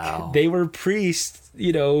Wow. they were priests,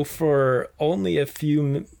 for only a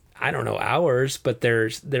few, hours, but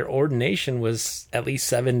their ordination was at least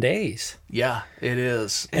 7 days. Yeah, it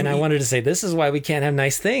is. And I wanted to say, this is why we can't have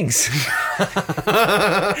nice things.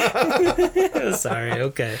 Sorry,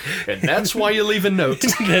 okay. And that's why you leave a note.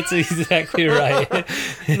 That's exactly right.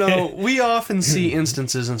 No, we often see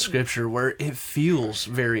instances in Scripture where it feels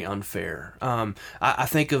very unfair. I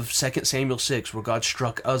think of 2 Samuel 6, where God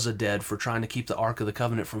struck Uzzah dead for trying to keep the Ark of the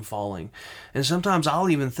Covenant from falling. And sometimes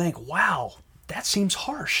I'll even think, wow, that seems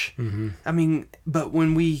harsh. Mm-hmm. I mean, but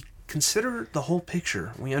when we consider the whole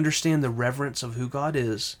picture, we understand the reverence of who God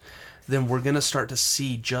is, then we're going to start to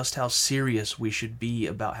see just how serious we should be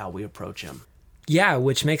about how we approach him. Yeah,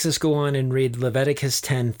 which makes us go on and read Leviticus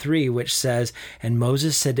 10:3, which says, "And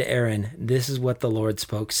Moses said to Aaron, this is what the Lord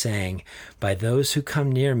spoke, saying, by those who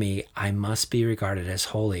come near me, I must be regarded as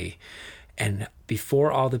holy, and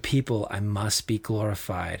before all the people, I must be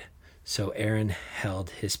glorified." So Aaron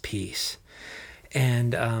held his peace.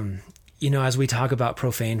 And, as we talk about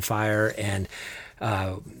profane fire and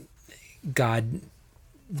God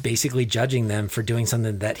basically judging them for doing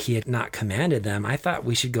something that he had not commanded them, I thought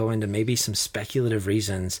we should go into maybe some speculative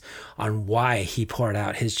reasons on why he poured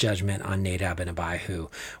out his judgment on Nadab and Abihu.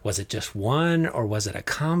 Was it just one, or was it a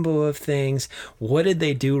combo of things? What did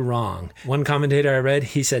they do wrong? One commentator I read,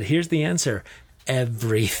 he said, here's the answer: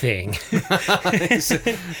 everything.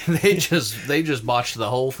 They just botched the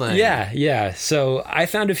whole thing. Yeah. So I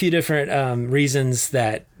found a few different reasons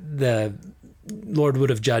that the Lord would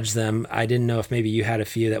have judged them. I didn't know if maybe you had a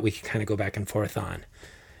few that we could kind of go back and forth on.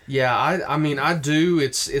 Yeah, I mean, I do.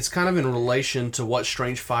 It's kind of in relation to what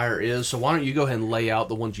strange fire is. So why don't you go ahead and lay out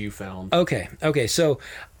the ones you found? Okay. So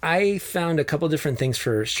I found a couple different things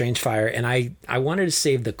for strange fire, and I wanted to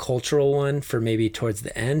save the cultural one for maybe towards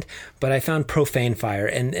the end, but I found profane fire,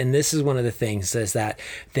 and this is one of the things, is that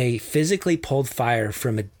they physically pulled fire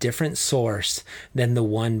from a different source than the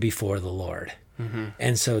one before the Lord. Mm-hmm.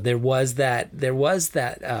 And so there was a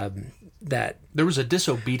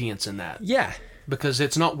disobedience in that. Yeah. Because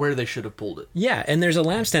it's not where they should have pulled it. Yeah, and there's a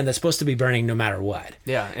lampstand that's supposed to be burning no matter what.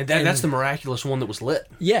 Yeah, and that's the miraculous one that was lit.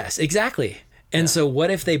 Yes, exactly. And so what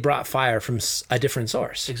if they brought fire from a different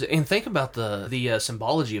source? And think about the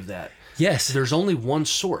symbology of that. Yes. There's only one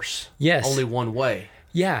source. Yes. Only one way.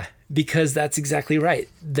 Yeah, because that's exactly right.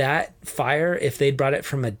 That fire, if they'd brought it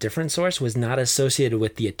from a different source, was not associated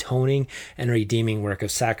with the atoning and redeeming work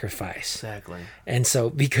of sacrifice. Exactly. And so,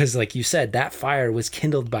 because like you said, that fire was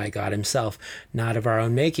kindled by God himself, not of our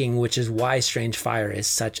own making, which is why strange fire is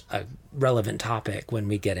such a relevant topic when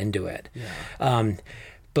we get into it. Yeah.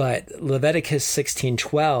 But Leviticus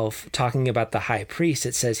 16:12, talking about the high priest,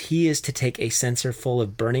 it says he is to take a censer full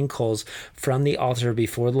of burning coals from the altar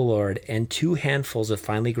before the Lord, and 2 handfuls of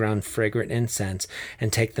finely ground fragrant incense,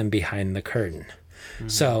 and take them behind the curtain.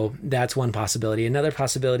 So that's one possibility. Another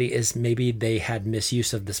possibility is maybe they had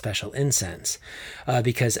misuse of the special incense,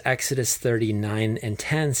 because Exodus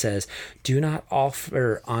 39:10 says, "Do not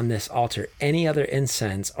offer on this altar any other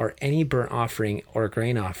incense or any burnt offering or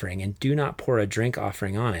grain offering, and do not pour a drink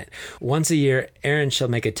offering on it. Once a year, Aaron shall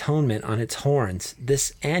make atonement on its horns.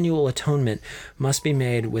 This annual atonement must be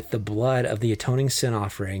made with the blood of the atoning sin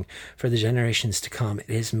offering for the generations to come. It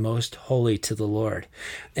is most holy to the Lord."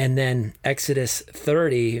 And then Exodus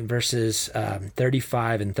 30 verses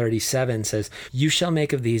 35 and 37 says, "You shall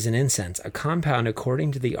make of these an incense, a compound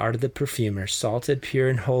according to the art of the perfumer, salted, pure,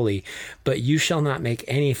 and holy, but you shall not make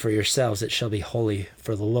any for yourselves. It shall be holy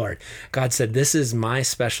for the Lord." God said, "This is my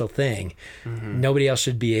special thing. Nobody else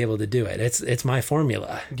should be able to do it. It's my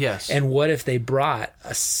formula." Yes. And what if they brought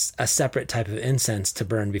a separate type of incense to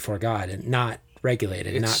burn before God and not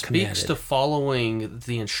regulated, It not commanded? speaks to following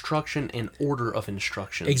the instruction and order of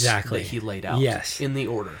instructions Exactly. that he laid out. Yes. In the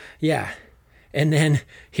order. Yeah. And then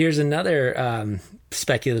here's another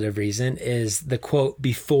speculative reason is the quote,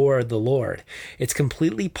 "before the Lord." It's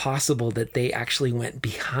completely possible that they actually went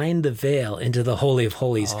behind the veil into the Holy of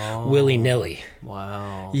Holies willy-nilly.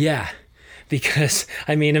 Wow. Yeah. Because,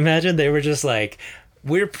 I mean, imagine they were just like,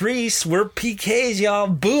 "We're priests, we're PKs, y'all.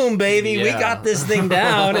 Boom, baby, we Yeah. got this thing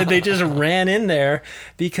down." And they just ran in there,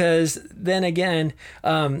 because then again,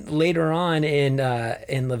 later on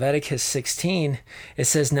in Leviticus 16, it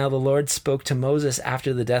says, "Now the Lord spoke to Moses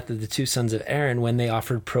after the death of the two sons of Aaron, when they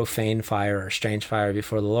offered profane fire or strange fire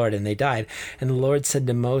before the Lord, and they died. And the Lord said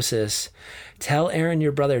to Moses, 'Tell Aaron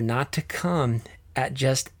your brother not to come at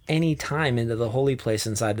just any time into the holy place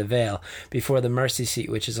inside the veil before the mercy seat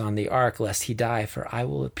which is on the ark, lest he die, for I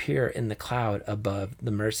will appear in the cloud above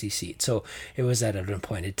the mercy seat.'" So it was at an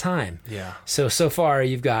appointed time. Yeah. So far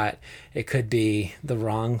you've got, it could be the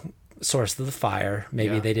wrong source of the fire.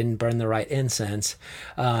 Maybe Yeah. they didn't burn the right incense.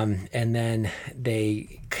 And then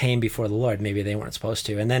they came before the Lord. Maybe they weren't supposed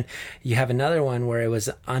to. And then you have another one where it was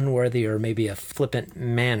unworthy or maybe a flippant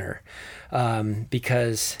manner.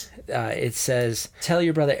 Because it says, "Tell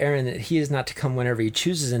your brother Aaron that he is not to come whenever he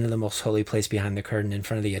chooses into the most holy place behind the curtain in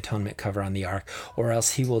front of the atonement cover on the ark, or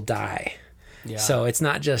else he will die." Yeah. So it's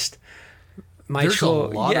not just my There's a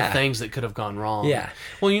lot yeah. of things that could have gone wrong. Yeah.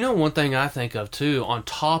 Well, one thing I think of too, on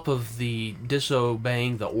top of the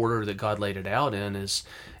disobeying the order that God laid it out in, is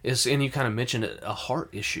and you kind of mentioned it, a heart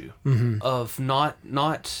issue of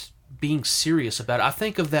not being serious about it. I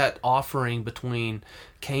think of that offering between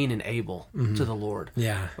Cain and Abel to the Lord.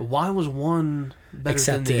 Yeah. Why was one better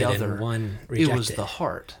Accepted than the and other? one It was rejected. the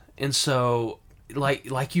heart. And so,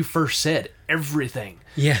 like you first said, everything.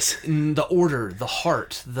 Yes. The order, the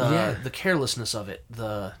heart, Yeah. the carelessness of it,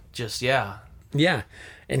 Yeah.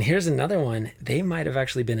 And here's another one. They might have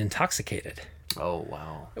actually been intoxicated, Oh,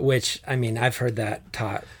 wow. which, I mean, I've heard that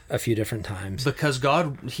taught a few different times. Because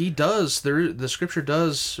God, the scripture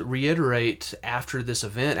does reiterate after this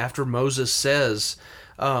event, after Moses says,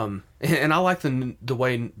 and I like the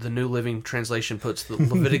way the New Living Translation puts the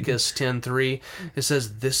Leviticus 10:3. It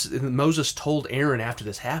says this: Moses told Aaron after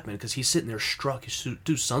this happened, because he's sitting there struck. His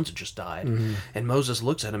two sons had just died, and Moses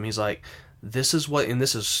looks at him. He's like, "This is what," and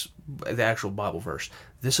this is the actual Bible verse.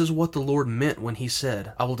 "This is what the Lord meant when he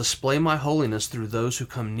said, 'I will display my holiness through those who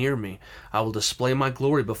come near me. I will display my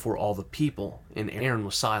glory before all the people.'" And Aaron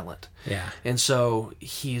was silent. Yeah. And so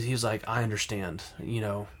he's like, "I understand.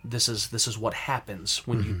 This is what happens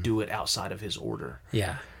when you do it outside of his order."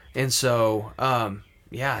 Yeah. And so,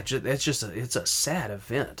 it's a sad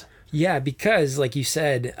event. Yeah, because like you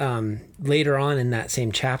said, later on in that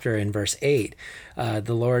same chapter in verse 8,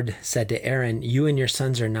 the Lord said to Aaron, "You and your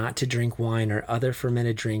sons are not to drink wine or other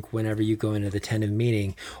fermented drink whenever you go into the tent of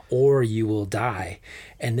meeting, or you will die.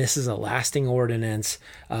 And this is a lasting ordinance."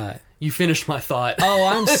 You finished my thought. Oh,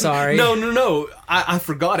 I'm sorry. No. I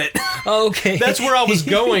forgot it. Okay. That's where I was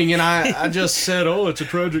going, and I just said, "Oh, it's a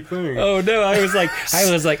tragic thing." Oh no, I was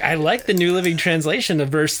like, I like the New Living Translation of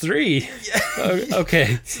verse 3.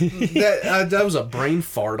 Okay. That was a brain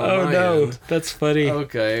fart on Oh my no, end. that's funny.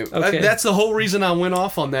 Okay. Okay. That's the whole reason I went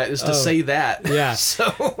off on that, is to say that. Yeah.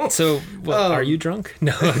 So What, are you drunk?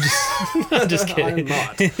 No, I'm just kidding.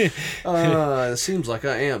 I'm not. It seems like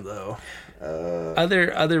I am, though.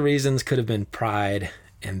 Other reasons could have been pride,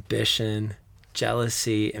 ambition,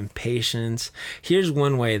 jealousy, impatience. Here's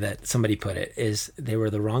one way that somebody put it, is they were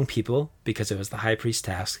the wrong people because it was the high priest's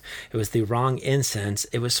task. It was the wrong incense.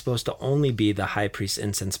 It was supposed to only be the high priest's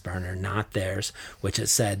incense burner, not theirs, which it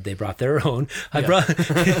said they brought their own. What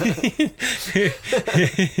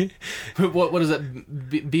is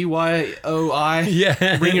it? BYOI?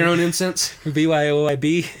 Yeah. Bring your own incense?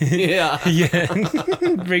 BYOIB. Yeah.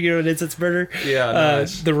 Yeah. Bring your own incense burner. Yeah,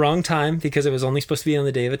 nice. The wrong time, because it was only supposed to be on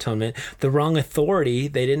the Day of Atonement. The wrong authority.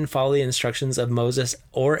 They didn't follow the instructions of Moses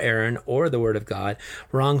or Aaron or the Word of God.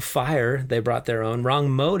 Wrong fire. They brought their own. Wrong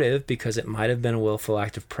motive, because it might have been a willful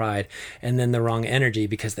act of pride. And then the wrong energy,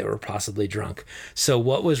 because they were possibly drunk. So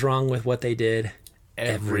what was wrong with what they did?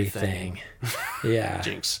 Everything. Yeah.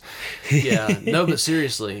 Jinx. Yeah. No, but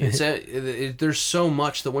seriously, there's so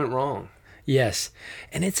much that went wrong. Yes.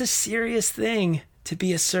 And it's a serious thing to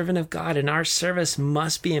be a servant of God, and our service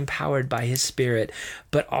must be empowered by His Spirit,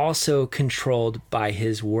 but also controlled by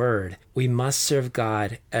His Word. We must serve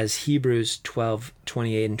God, as Hebrews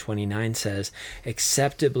 12:28 and 29 says,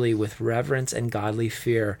 acceptably with reverence and godly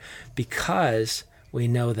fear, because we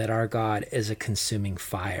know that our God is a consuming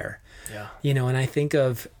fire. Yeah. You know, and I think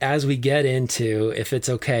of, as we get into, if it's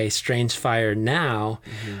okay, strange fire now,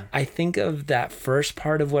 I think of that first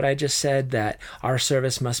part of what I just said, that our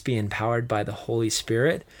service must be empowered by the Holy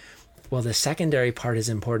Spirit. Well, the secondary part is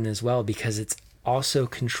important as well, because it's also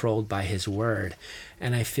controlled by His Word.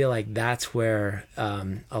 And I feel like that's where,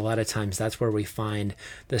 a lot of times, that's where we find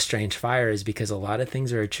the strange fire, is because a lot of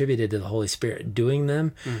things are attributed to the Holy Spirit doing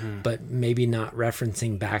them, but maybe not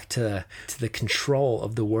referencing back to the control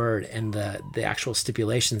of the Word and the actual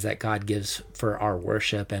stipulations that God gives for our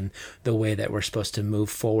worship and the way that we're supposed to move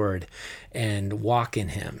forward and walk in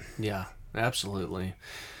Him. Yeah, absolutely.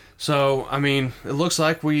 So, I mean, it looks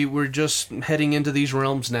like we're just heading into these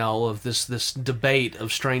realms now of this debate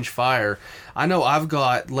of strange fire. I know I've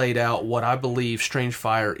got laid out what I believe strange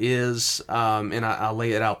fire is, and I'll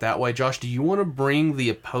lay it out that way. Josh, do you want to bring the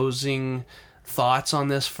opposing thoughts on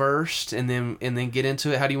this first, and then get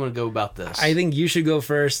into it? How do you want to go about this? I think you should go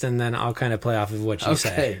first, and then I'll kind of play off of what you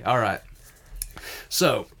say. Okay, all right.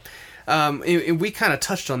 So, and we kind of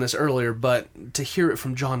touched on this earlier, but to hear it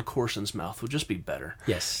from John Corson's mouth would just be better.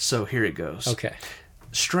 Yes. So here it goes. Okay.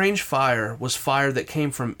 Strange fire was fire that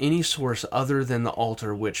came from any source other than the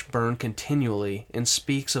altar, which burned continually, and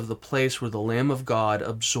speaks of the place where the Lamb of God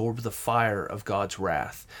absorbed the fire of God's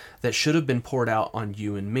wrath that should have been poured out on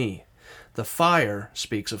you and me. The fire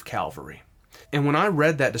speaks of Calvary. And when I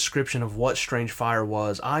read that description of what strange fire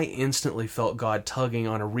was, I instantly felt God tugging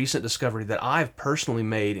on a recent discovery that I've personally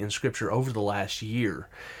made in Scripture over the last year.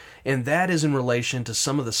 And that is in relation to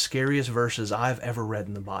some of the scariest verses I've ever read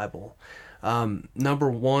in the Bible. Number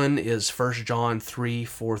one is 1 John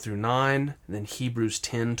 3:4-9, then Hebrews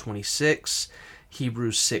 10:26,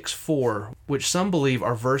 Hebrews 6:4, which some believe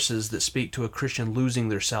are verses that speak to a Christian losing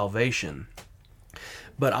their salvation.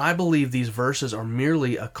 But I believe these verses are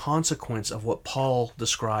merely a consequence of what Paul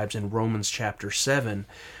describes in Romans chapter 7,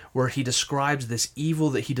 where he describes this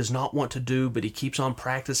evil that he does not want to do, but he keeps on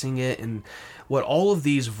practicing it. And what all of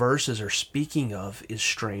these verses are speaking of is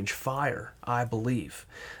strange fire, I believe.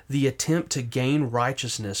 The attempt to gain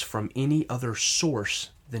righteousness from any other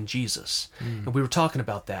source than Jesus. And we were talking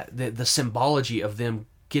about that, the symbology of them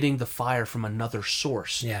getting the fire from another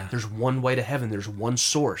source. Yeah. There's one way to heaven. There's one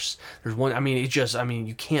source. There's one,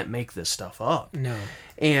 you can't make this stuff up. No.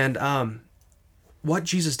 And what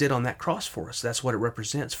Jesus did on that cross for us, that's what it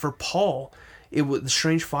represents. For Paul, the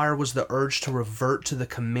strange fire was the urge to revert to the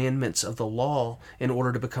commandments of the law in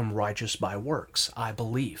order to become righteous by works, I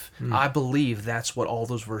believe. I believe that's what all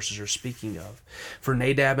those verses are speaking of. For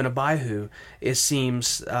Nadab and Abihu, it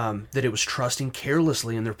seems that it was trusting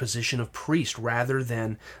carelessly in their position of priest rather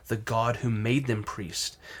than the God who made them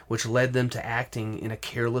priest, which led them to acting in a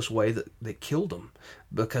careless way that killed them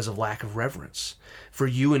because of lack of reverence. For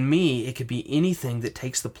you and me, it could be anything that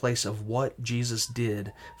takes the place of what Jesus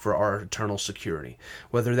did for our eternal security.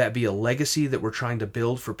 Whether that be a legacy that we're trying to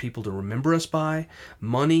build for people to remember us by,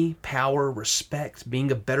 money, power, respect,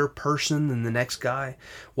 being a better person than the next guy,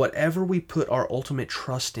 whatever we put our ultimate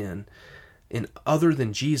trust in other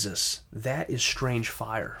than Jesus, that is strange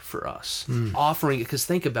fire for us. Offering it, because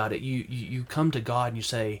think about it, you come to God and you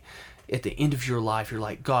say, at the end of your life, you're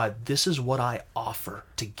like, God, this is what I offer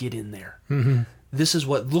to get in there. This is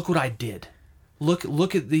look what I did.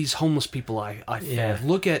 Look at these homeless people I fed. Yeah.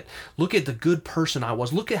 Look at the good person I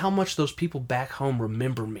was. Look at how much those people back home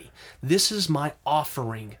remember me. This is my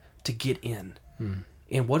offering to get in.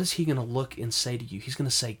 And what is he going to look and say to you? He's going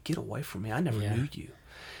to say, get away from me. I never knew you.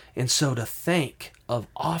 And so to think of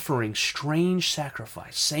offering strange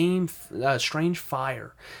sacrifice, strange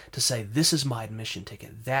fire, to say, this is my admission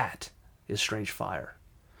ticket, that is strange fire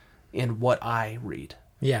in what I read.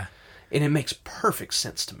 Yeah. And it makes perfect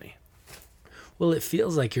sense to me. Well, it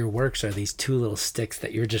feels like your works are these two little sticks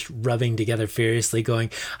that you're just rubbing together furiously going,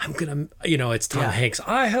 I'm going to, it's Tom Hanks,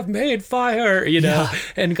 I have made fire,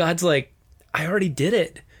 and God's like, I already did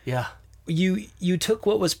it. Yeah. You took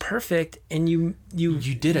what was perfect and you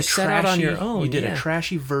did a set trashy, out on your own. You did a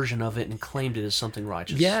trashy version of it and claimed it as something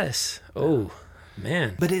righteous. Yes. Oh,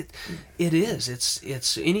 man. But it is.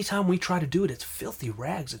 It's anytime we try to do it, it's filthy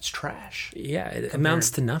rags. It's trash. Yeah, it amounts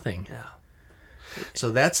to nothing. Yeah.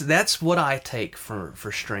 So that's what I take for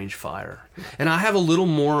Strange Fire. And I have a little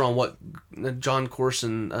more on what John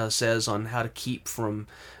Corson says on how to keep from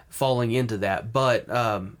falling into that. But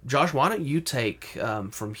Josh, why don't you take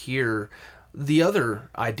from here the other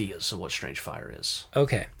ideas of what Strange Fire is?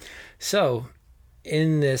 Okay. So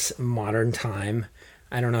in this modern time,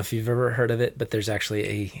 I don't know if you've ever heard of it, but there's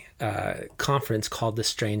actually a conference called the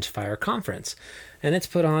Strange Fire Conference. And it's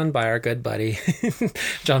put on by our good buddy,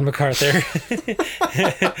 John MacArthur.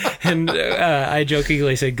 And I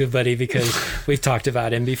jokingly say good buddy because we've talked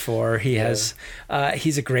about him before. He's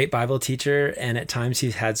a great Bible teacher, and at times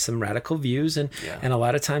he's had some radical views. And a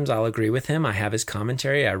lot of times I'll agree with him. I have his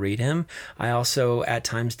commentary. I read him. I also at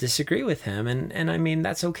times disagree with him. And I mean,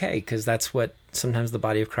 that's okay, because that's what sometimes the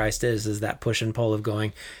body of Christ is that push and pull of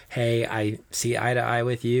going, hey, I see eye to eye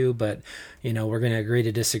with you, but we're going to agree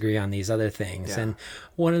to disagree on these other things. Yeah. And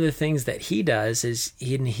one of the things that he does is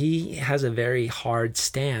he has a very hard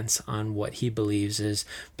stance on what he believes is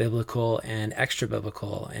biblical and extra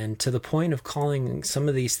biblical, and to the point of calling some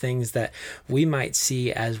of these things that we might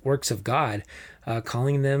see as works of God,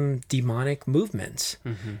 calling them demonic movements.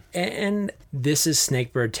 Mm-hmm. And this is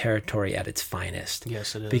snakebird territory at its finest.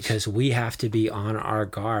 Yes, it is. Because we have to be on our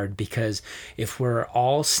guard, because if we're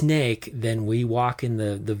all snake, then we walk in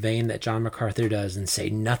the vein that John MacArthur does and say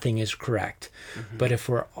nothing is correct. Mm-hmm. But if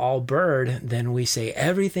we're all bird, then we say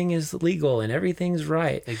everything is legal and everything's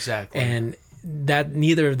right. Exactly. And that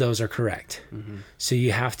neither of those are correct. Mm-hmm. So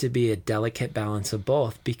you have to be a delicate balance of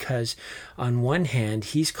both, because on one hand,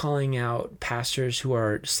 he's calling out pastors who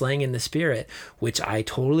are slaying in the spirit, which I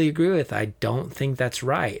totally agree with. I don't think that's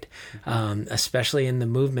right, especially in the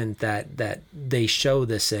movement that they show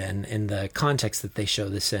this in the context that they show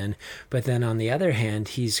this in. But then on the other hand,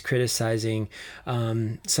 he's criticizing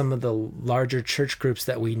some of the larger church groups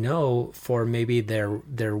that we know for maybe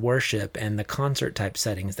their worship and the concert type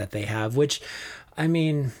settings that they have, which, I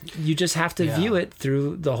mean, you just have to view it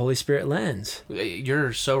through the Holy Spirit lens.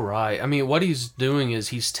 You're so right. I mean, what he's doing is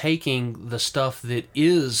he's taking the stuff that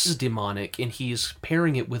is demonic and he's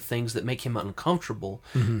pairing it with things that make him uncomfortable,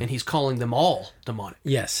 and he's calling them all demonic.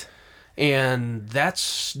 Yes. And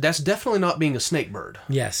that's definitely not being a snake bird.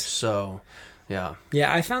 Yes. So, yeah.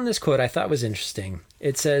 Yeah, I found this quote I thought was interesting.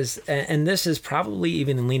 It says, and this is probably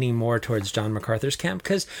even leaning more towards John MacArthur's camp,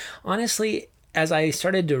 because honestly, as I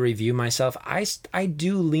started to review myself, I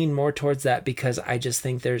do lean more towards that, because I just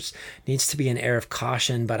think there's needs to be an air of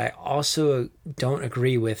caution, but I also don't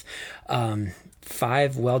agree with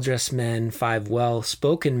 5 well-dressed men, 5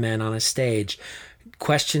 well-spoken men on a stage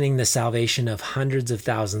questioning the salvation of hundreds of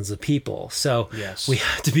thousands of people. So we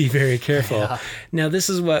have to be very careful. Yeah. Now, this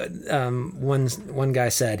is what one guy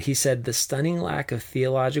said. He said, the stunning lack of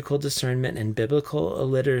theological discernment and biblical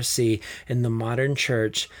illiteracy in the modern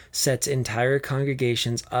church sets entire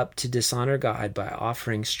congregations up to dishonor God by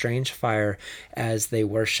offering strange fire as they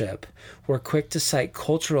worship. We're quick to cite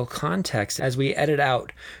cultural context as we edit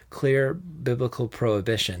out clear biblical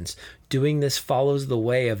prohibitions. Doing this follows the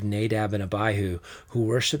way of Nadab and Abihu, who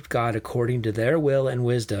worshiped God according to their will and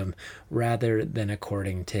wisdom rather than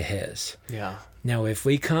according to his. Yeah. Now, if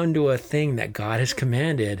we come to a thing that God has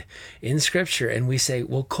commanded in Scripture and we say,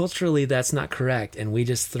 well, culturally that's not correct, and we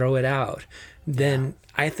just throw it out, then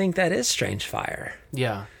I think that is strange fire.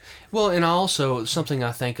 Yeah. Well, and also something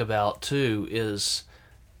I think about too is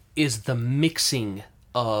the mixing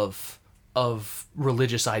of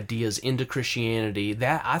religious ideas into Christianity.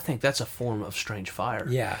 That, I think that's a form of strange fire.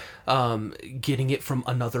 Yeah. Getting it from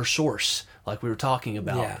another source, like we were talking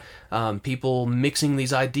about. Yeah. People mixing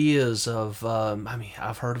these ideas of,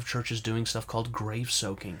 I've heard of churches doing stuff called grave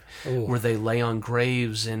soaking, where they lay on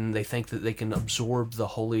graves and they think that they can absorb the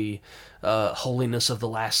holiness of the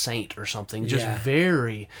last saint or something. Just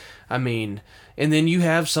very, and then you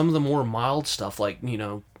have some of the more mild stuff like,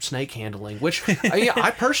 snake handling, which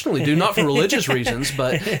I personally do, not for religious reasons,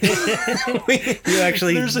 but you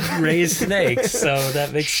actually raise snakes, so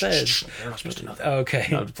that makes sense. They're not supposed to know that. Okay.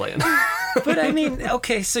 I'm playing. But I mean,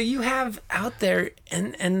 okay, so you have out there,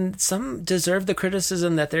 and some deserve the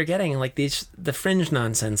criticism that they're getting, like the fringe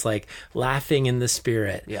nonsense, like laughing in the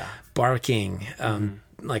spirit, Yeah. barking,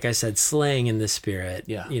 like I said, slaying in the spirit,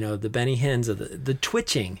 Yeah. the Benny Hinn's, of the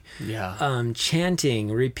twitching, Yeah.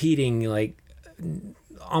 chanting, repeating, like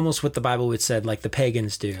almost what the Bible would said, like the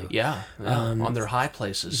pagans do. Yeah. On their high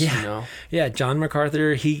places, Yeah. Yeah, John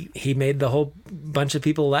MacArthur, he made the whole bunch of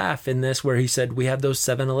people laugh in this, where he said we have those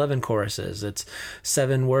 7-11 choruses. It's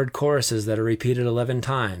 7-word choruses that are repeated 11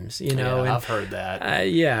 times, Yeah, and, I've heard that.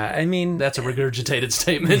 yeah, I mean, That's a regurgitated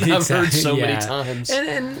statement I've heard so many times.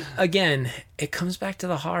 And again, it comes back to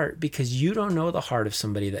the heart, because you don't know the heart of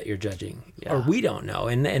somebody that you're judging, or we don't know,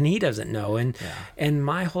 and he doesn't know. And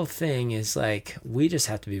my whole thing is, like, we just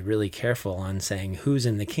have to be really careful on saying who's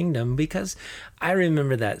in the kingdom, because I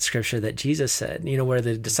remember that scripture that Jesus said, where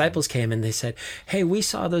the disciples came and they said, hey, we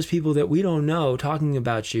saw those people that we don't know talking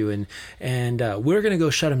about you, and we're going to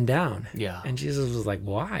go shut them down. Yeah. And Jesus was like,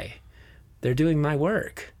 why? They're doing my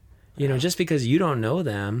work. Just because you don't know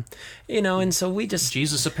them, and so we just...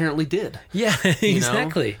 Jesus apparently did. Yeah,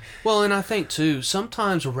 exactly. Well, and I think, too,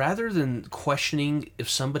 sometimes rather than questioning if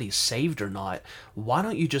somebody's saved or not, why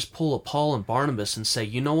don't you just pull a Paul and Barnabas and say,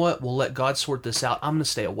 you know what, we'll let God sort this out. I'm going to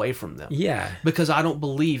stay away from them. Yeah. Because I don't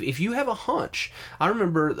believe... If you have a hunch... I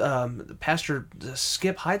remember Pastor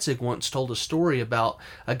Skip Heitzig once told a story about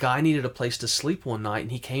a guy needed a place to sleep one night,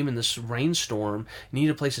 and he came in this rainstorm,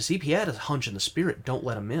 needed a place to sleep. He had a hunch in the spirit, don't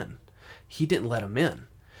let him in. He didn't let him in.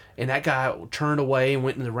 And that guy turned away and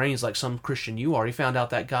went in the rains like some Christian you are. He found out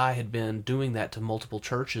that guy had been doing that to multiple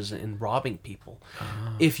churches and robbing people.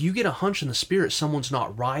 If you get a hunch in the spirit someone's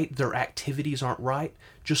not right, their activities aren't right,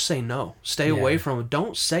 just say no. Stay away from them.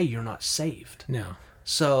 Don't say you're not saved. No.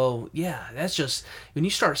 So, yeah, that's just... When you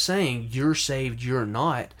start saying you're saved, you're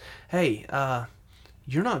not, hey,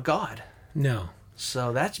 you're not God. No.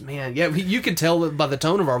 So that's, man, yeah, you can tell by the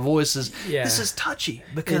tone of our voices, this is touchy,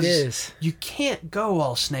 because it is. You can't go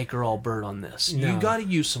all snake or all bird on this. No. You got to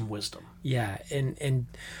use some wisdom. Yeah, and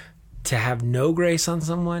to have no grace on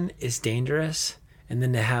someone is dangerous, and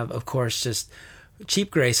then to have, of course, just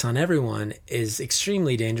cheap grace on everyone is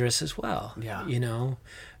extremely dangerous as well. Yeah.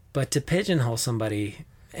 But to pigeonhole somebody...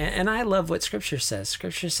 And I love what Scripture says.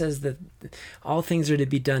 Scripture says that all things are to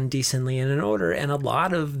be done decently and in order. And a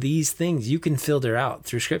lot of these things you can filter out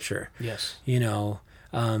through Scripture. Yes.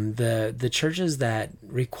 The churches that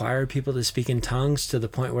require people to speak in tongues to the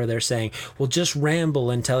point where they're saying, well, just ramble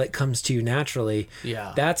until it comes to you naturally.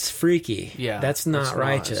 Yeah. That's freaky. Yeah. That's not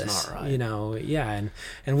righteous. It's not right. Yeah.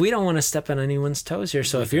 And we don't want to step on anyone's toes here.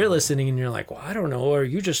 So if you're listening and you're like, well, I don't know, or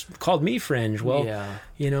you just called me fringe. Well,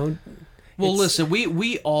 Well, listen,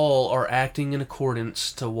 we all are acting in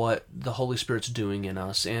accordance to what the Holy Spirit's doing in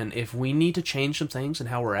us. And if we need to change some things in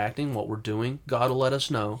how we're acting, what we're doing, God will let us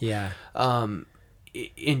know. Yeah.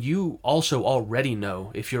 And you also already know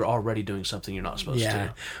if you're already doing something you're not supposed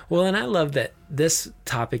to. Well, and I love that this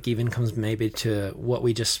topic even comes maybe to what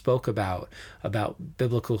we just spoke about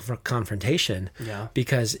biblical confrontation. Yeah.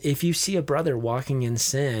 Because if you see a brother walking in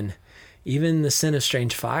sin, even the sin of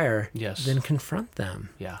strange fire, then confront them.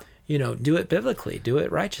 Yeah. Do it biblically, do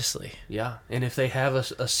it righteously. Yeah, and if they have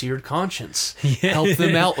a seared conscience, help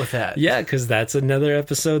them out with that. Yeah, because that's another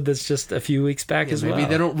episode that's just a few weeks back as well. Maybe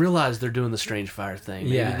they don't realize they're doing the strange fire thing.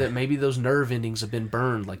 Maybe, Yeah. those nerve endings have been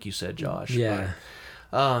burned, like you said, Josh. Yeah.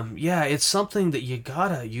 But, it's something that you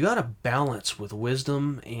gotta balance with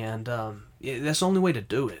wisdom, and that's the only way to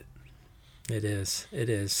do it. It is.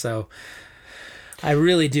 So I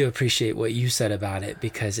really do appreciate what you said about it,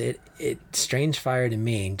 because it strange fire to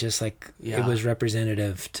me, just like it was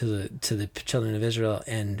representative to the children of Israel,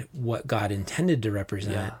 and what God intended to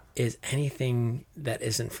represent is anything that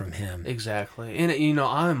isn't from Him. Exactly. And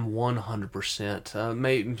I'm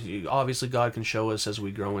 100%. Obviously God can show us as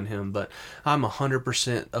we grow in Him, but I'm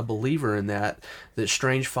 100% a believer in that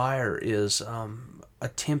strange fire is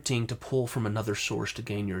attempting to pull from another source to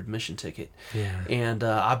gain your admission ticket. Yeah. And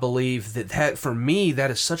I believe that for me, that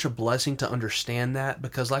is such a blessing to understand that,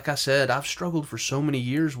 because like I said, I've struggled for so many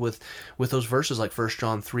years with those verses like 1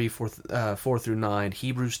 John 3, 4 through 9,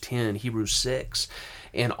 Hebrews 10, Hebrews 6,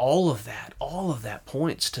 and all of that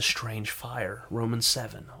points to strange fire, Romans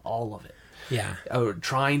 7, all of it. Yeah.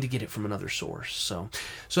 Trying to get it from another source.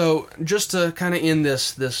 So just to kind of end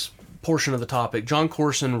this portion of the topic, John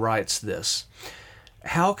Corson writes this: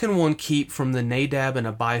 how can one keep from the Nadab and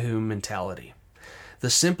Abihu mentality? The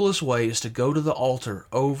simplest way is to go to the altar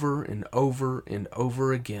over and over and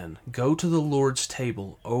over again. Go to the Lord's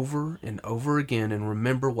table over and over again and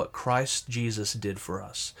remember what Christ Jesus did for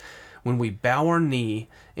us. when we bow our knee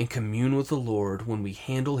and commune with the Lord, when we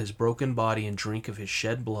handle his broken body and drink of his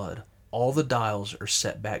shed blood, all the dials are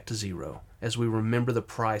set back to zero as we remember the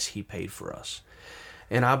price he paid for us.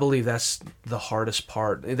 And I believe that's the hardest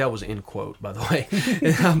part. That was end quote, by the way.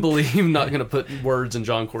 I believe I'm not going to put words in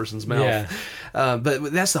John Corson's mouth. Yeah.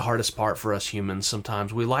 But that's the hardest part for us humans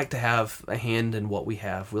sometimes. We like to have a hand in what we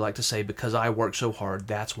have. We like to say, because I worked so hard,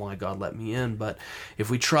 that's why God let me in. But if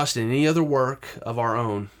we trust in any other work of our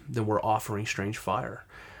own, then we're offering strange fire.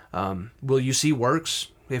 Will you see works?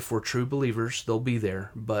 If we're true believers, they'll be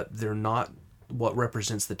there. But they're not what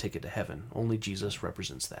represents the ticket to heaven. Only Jesus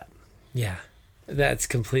represents that. Yeah. That's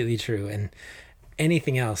completely true. And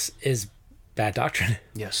anything else is bad doctrine.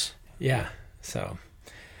 Yes. Yeah. So,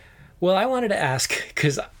 well, I wanted to ask,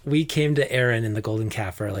 because we came to Aaron in the golden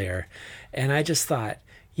calf earlier, and I just thought,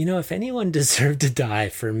 if anyone deserved to die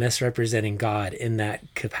for misrepresenting God in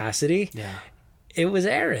that capacity, it was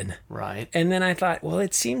Aaron. Right. And then I thought, well,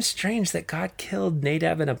 it seems strange that God killed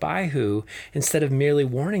Nadab and Abihu instead of merely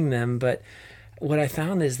warning them. But what I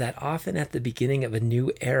found is that often at the beginning of a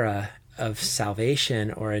new era of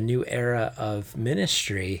salvation or a new era of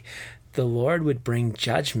ministry, the Lord would bring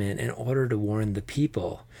judgment in order to warn the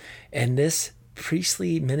people. And this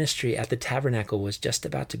priestly ministry at the tabernacle was just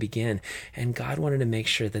about to begin, and God wanted to make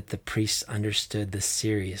sure that the priests understood the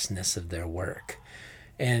seriousness of their work.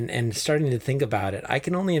 And starting to think about it, I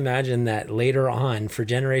can only imagine that later on, for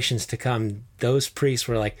generations to come, those priests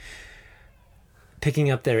were like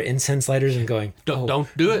picking up their incense lighters and going, Don't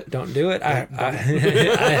do it. Don't do it. I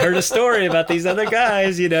heard a story about these other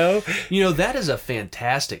guys, That is a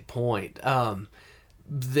fantastic point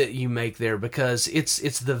that you make there, because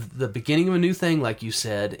it's the beginning of a new thing, like you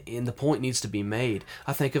said, and the point needs to be made.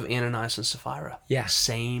 I think of Ananias and Sapphira. Yeah.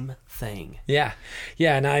 Same thing. Yeah.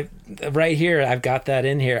 Yeah. And right here, I've got that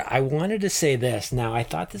in here. I wanted to say this. Now, I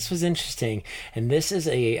thought this was interesting. And this is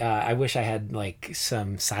I wish I had like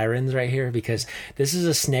some sirens right here, because this is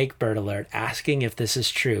a snake bird alert asking if this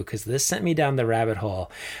is true, because this sent me down the rabbit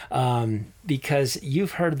hole. Because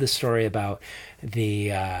you've heard the story about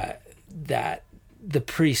that the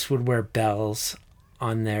priests would wear bells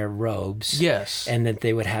on their robes. Yes. And that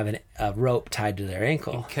they would have a rope tied to their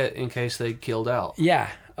ankle. In case they killed out.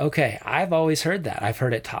 Yeah. Okay. I've always heard that. I've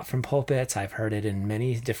heard it taught from pulpits. I've heard it in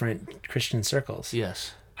many different Christian circles.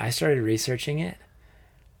 Yes. I started researching it.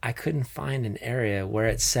 I couldn't find an area where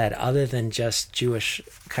it said, other than just Jewish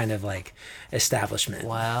kind of like establishment.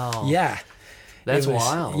 Wow. Yeah. That's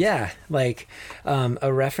wild. Yeah, like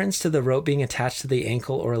a reference to the rope being attached to the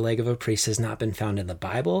ankle or leg of a priest has not been found in the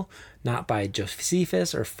Bible, not by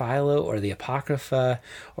Josephus or Philo or the Apocrypha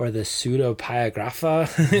or the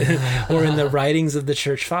Pseudepigrapha or in the writings of the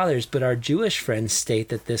church fathers, but our Jewish friends state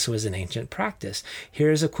that this was an ancient practice.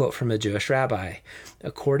 Here's a quote from a Jewish rabbi.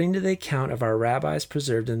 According to the account of our rabbis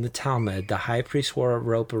preserved in the Talmud, the high priest wore a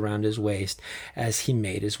rope around his waist as he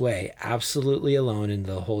made his way, absolutely alone,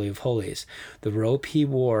 into the Holy of Holies. The rope he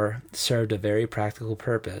wore served a very practical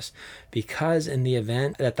purpose, because in the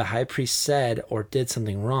event that the high priest said or did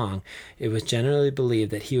something wrong, it was generally believed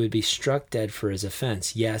that he would be struck dead for his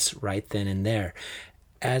offense, yes, right then and there.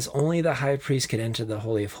 As only the high priest could enter the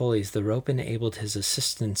Holy of Holies, the rope enabled his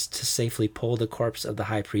assistants to safely pull the corpse of the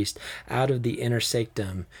high priest out of the inner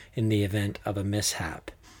sanctum in the event of a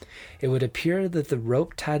mishap. It would appear that the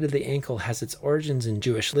rope tied to the ankle has its origins in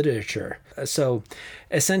Jewish literature. So,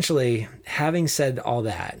 essentially, having said all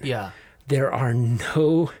that, there are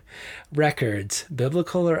no records,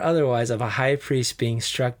 biblical or otherwise, of a high priest being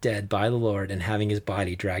struck dead by the Lord and having his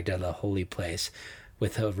body dragged out of the holy place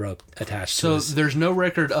with a rope attached to his... So there's no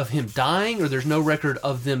record of him dying, or there's no record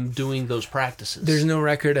of them doing those practices? There's no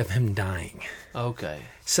record of him dying. Okay.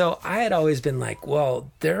 So I had always been like, well,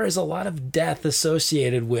 there is a lot of death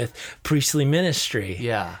associated with priestly ministry.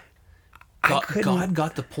 Yeah. God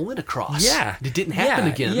got the point across. Yeah. It didn't happen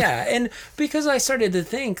again. Yeah. And because I started to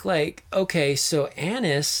think like, okay, so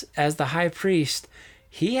Annas, as the high priest,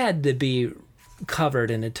 he had to be covered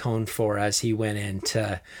and atoned for as he went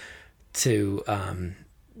into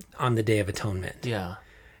on the Day of Atonement. Yeah.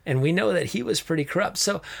 And we know that he was pretty corrupt.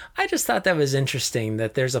 So I just thought that was interesting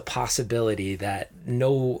that there's a possibility that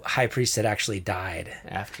no high priest had actually died.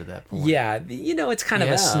 After that point. Yeah. It's kind of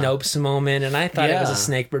a Snopes moment. And I thought it was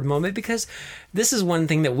a Snakebird moment, because this is one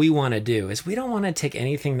thing that we want to do is we don't want to take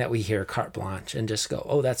anything that we hear carte blanche and just go,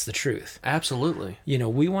 oh, that's the truth. Absolutely.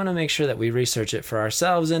 We want to make sure that we research it for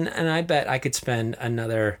ourselves. And I bet I could spend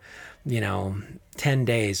another, 10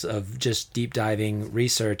 days of just deep diving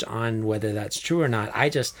research on whether that's true or not.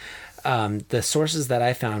 the sources that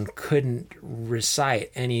I found couldn't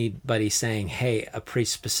recite anybody saying, hey, a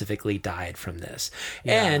priest specifically died from this.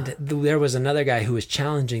 Yeah. And there was another guy who was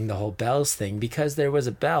challenging the whole bells thing, because there was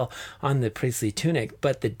a bell on the priestly tunic,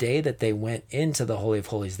 but the day that they went into the Holy of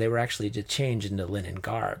Holies, they were actually to change into linen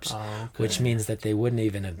garbs, which means that they wouldn't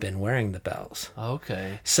even have been wearing the bells.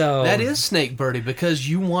 Okay. So that is snake birdie, because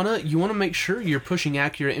you wanna make sure you're pushing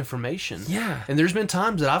accurate information. Yeah. And there's been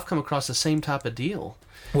times that I've come across the same type of deal.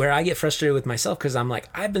 Where I get frustrated with myself because I'm like,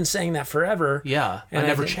 I've been saying that forever. Yeah, and I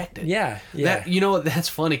never checked it. Yeah. That, you know what? That's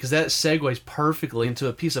funny, because that segues perfectly into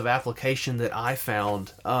a piece of application that I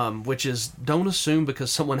found, which is, don't assume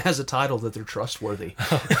because someone has a title that they're trustworthy.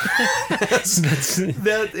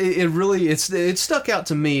 It stuck out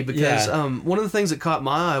to me because one of the things that caught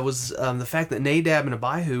my eye was the fact that Nadab and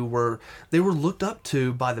Abihu were looked up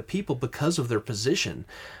to by the people because of their position.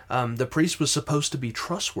 The priest was supposed to be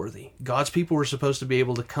trustworthy. God's people were supposed to be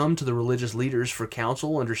able to come to the religious leaders for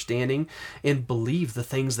counsel, understanding, and believe the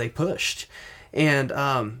things they pushed. And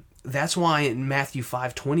that's why in Matthew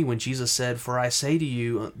 5:20, when Jesus said, "For I say to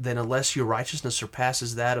you that unless your righteousness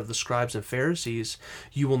surpasses that of the scribes and Pharisees,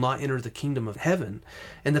 you will not enter the kingdom of heaven."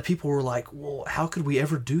 And the people were like, well, how could we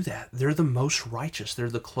ever do that? They're the most righteous. They're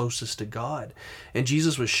the closest to God. And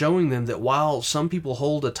Jesus was showing them that while some people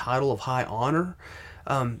hold a title of high honor,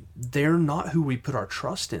 they're not who we put our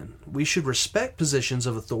trust in. We should respect positions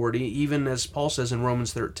of authority, even as Paul says in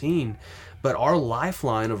Romans 13, but our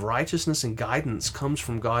lifeline of righteousness and guidance comes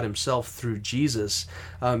from God himself through Jesus.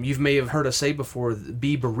 You may have heard us say before,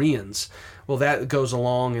 be Bereans. Well, that goes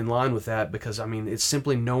along in line with that, because, I mean, it's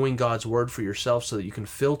simply knowing God's word for yourself so that you can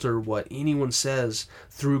filter what anyone says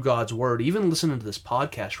through God's word. Even listening to this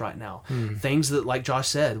podcast right now, things that, like Josh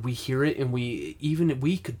said, we hear it and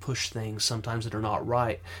we could push things sometimes that are not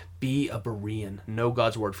right. Be a Berean. Know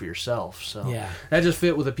God's word for yourself. So that just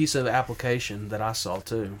fit with a piece of application that I saw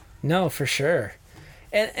too. No, for sure.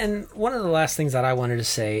 And one of the last things that I wanted to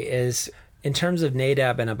say is, in terms of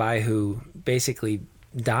Nadab and Abihu basically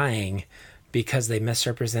dying because they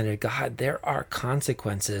misrepresented God, there are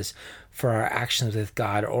consequences for our actions with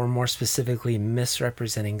God, or more specifically,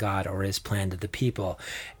 misrepresenting God or his plan to the people.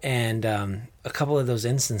 And a couple of those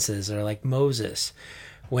instances are like Moses.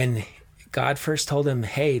 When God first told him,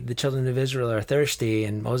 hey, the children of Israel are thirsty,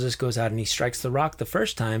 and Moses goes out and he strikes the rock the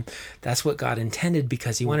first time, that's what God intended,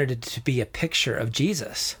 because he wanted it to be a picture of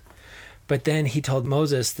Jesus. But then he told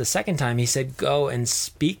Moses the second time, he said, go and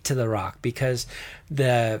speak to the rock, because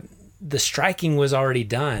the striking was already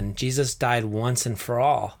done. Jesus died once and for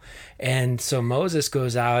all. And so Moses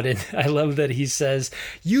goes out, and I love that he says,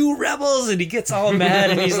 you rebels, and he gets all mad,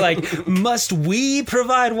 and he's like, must we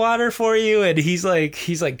provide water for you? And he's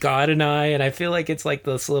like God and I feel like it's like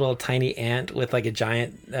this little tiny ant with like a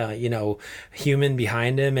giant human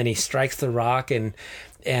behind him, and he strikes the rock,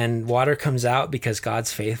 and water comes out because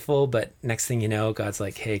God's faithful. But next thing you know, God's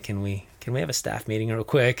like, hey, can we have a staff meeting real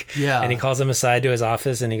quick? Yeah. And he calls him aside to his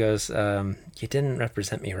office, and he goes, you didn't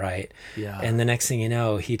represent me right. Yeah. And the next thing you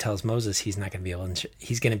know, he tells Moses he's going to be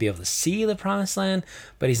able to see the promised land,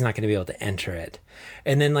 but he's not going to be able to enter it.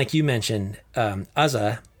 And then, like you mentioned,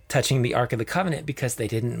 Uzzah touching the Ark of the Covenant because they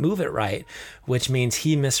didn't move it right, which means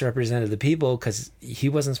he misrepresented the people because he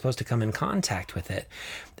wasn't supposed to come in contact with it.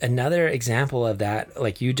 Another example of that,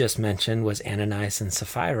 like you just mentioned, was Ananias and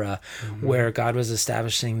Sapphira, where God was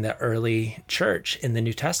establishing the early church in the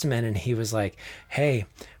New Testament, and he was like, hey,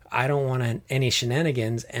 I don't want any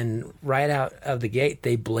shenanigans. And right out of the gate,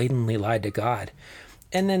 they blatantly lied to God.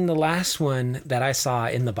 And then the last one that I saw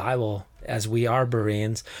in the Bible, as we are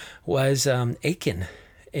Bereans, was Achan.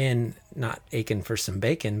 And not Achan for some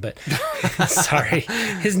bacon, but sorry,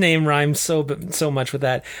 his name rhymes so much with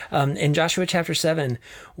that. In Joshua chapter 7,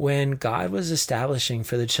 when God was establishing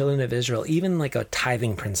for the children of Israel, even like a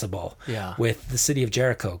tithing principle with the city of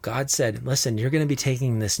Jericho, God said, listen, you're going to be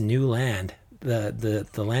taking this new land, the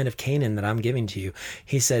land of Canaan that I'm giving to you.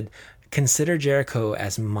 He said, consider Jericho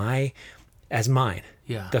as mine,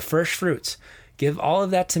 the first fruits. Give all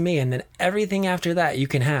of that to me, and then everything after that you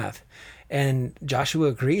can have. And Joshua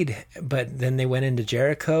agreed, but then they went into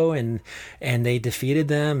Jericho and they defeated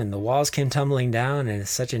them, and the walls came tumbling down, and it's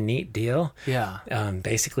such a neat deal. Yeah.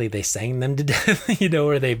 Basically, they sang them to death,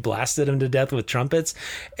 or they blasted them to death with trumpets,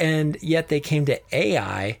 and yet they came to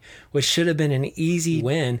Ai, which should have been an easy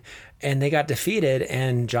win, and they got defeated,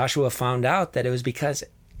 and Joshua found out that it was because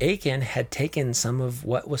Achan had taken some of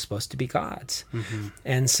what was supposed to be God's. Mm-hmm.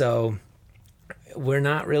 And so we're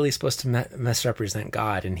not really supposed to misrepresent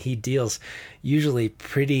God, and he deals usually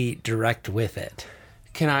pretty direct with it.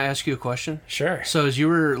 Can I ask you a question? Sure. So as you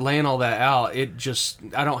were laying all that out, I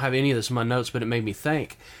don't have any of this in my notes, but it made me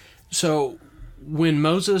think. So when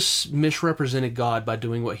Moses misrepresented God by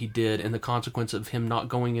doing what he did and the consequence of him not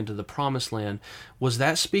going into the promised land, was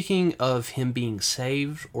that speaking of him being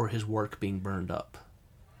saved or his work being burned up?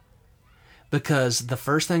 Because the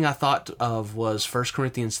first thing I thought of was 1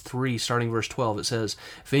 Corinthians 3, starting verse 12. It says,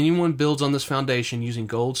 "If anyone builds on this foundation using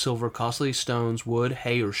gold, silver, costly stones, wood,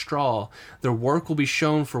 hay, or straw, their work will be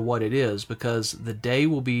shown for what it is, because the day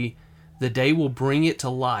will bring it to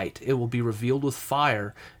light. It will be revealed with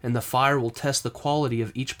fire, and the fire will test the quality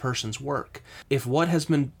of each person's work. If what has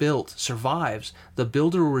been built survives, the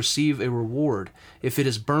builder will receive a reward. If it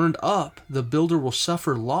is burned up, the builder will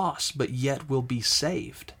suffer loss, but yet will be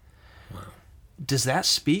saved." Does that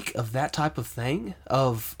speak of that type of thing?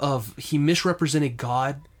 Of he misrepresented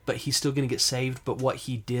God, but he's still going to get saved, but what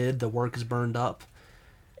he did, the work is burned up?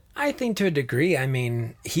 I think to a degree. I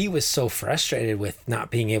mean, he was so frustrated with not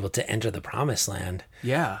being able to enter the promised land.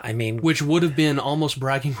 Yeah. I mean, which would have been almost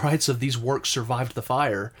bragging rights of these works survived the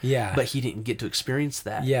fire. Yeah. But he didn't get to experience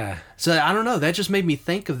that. Yeah. So I don't know. That just made me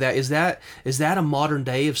think of that. Is that a modern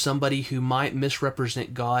day of somebody who might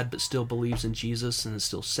misrepresent God but still believes in Jesus and is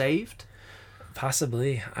still saved?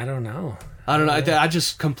 Possibly. I don't know. I don't know. I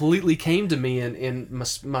just completely came to me, and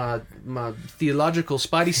my theological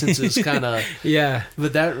spidey senses kind of. Yeah.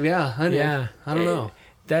 But I don't know.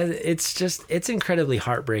 It's incredibly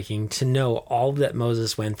heartbreaking to know all that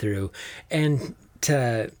Moses went through, and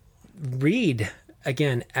to read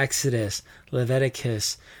again Exodus,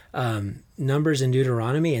 Leviticus, Numbers, and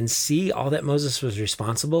Deuteronomy, and see all that Moses was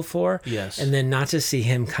responsible for. Yes. And then not to see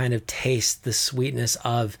him kind of taste the sweetness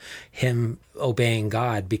of him obeying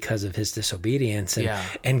God because of his disobedience.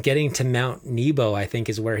 And getting to Mount Nebo, I think,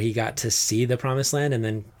 is where he got to see the promised land, and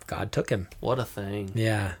then God took him. What a thing.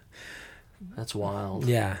 Yeah. That's wild.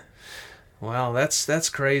 Yeah. Wow, that's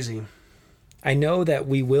crazy. I know that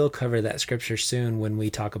we will cover that scripture soon when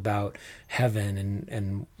we talk about heaven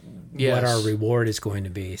and Yes. what our reward is going to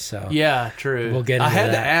be. So yeah, true. We'll get into I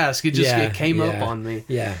had that. to ask. It came up on me.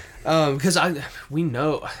 Yeah. Because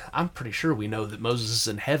I'm pretty sure we know that Moses is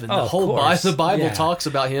in heaven. Oh, The whole of course. the Bible Yeah. talks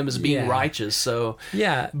about him as being Yeah. righteous. So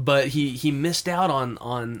Yeah. but he missed out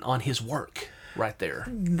on his work right there.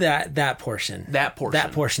 That portion. That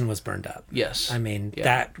portion was burned up. Yes. I mean, Yeah.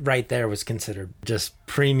 that right there was considered just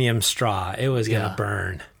premium straw. It was going to Yeah.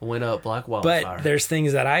 burn. Went up like wildfire. But there's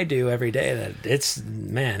things that I do every day that it's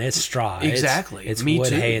straw. Exactly. It's Me wood,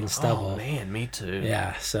 too. hay, and stubble. Oh man, me too.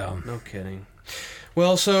 Yeah. So No kidding.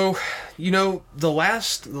 Well, so the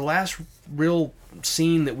last real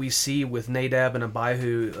scene that we see with Nadab and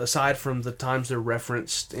Abihu, aside from the times they're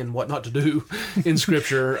referenced in what not to do in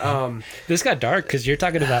Scripture, this got dark because you're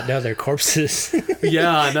talking about now their corpses.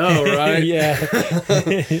 yeah, I know, right? Yeah.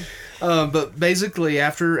 But basically,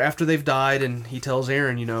 after they've died, and he tells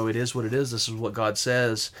Aaron, it is what it is. This is what God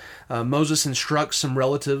says. Moses instructs some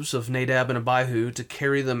relatives of Nadab and Abihu to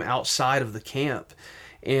carry them outside of the camp.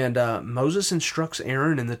 And Moses instructs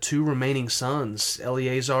Aaron and the two remaining sons,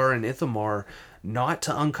 Eleazar and Ithamar, not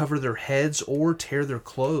to uncover their heads or tear their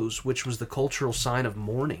clothes, which was the cultural sign of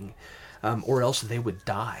mourning, or else they would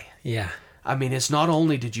die. Yeah. I mean, it's not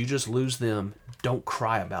only did you just lose them, don't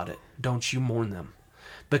cry about it. Don't you mourn them.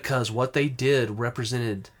 Because what they did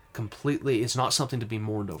represented completely, it's not something to be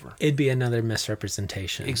mourned over. It'd be another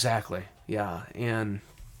misrepresentation. Exactly, yeah. And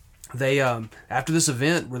they, after this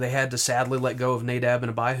event where they had to sadly let go of Nadab and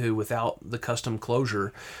Abihu without the custom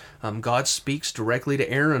closure, God speaks directly to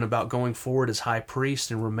Aaron about going forward as high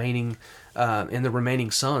priest and the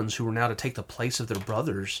remaining sons who were now to take the place of their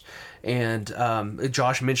brothers. And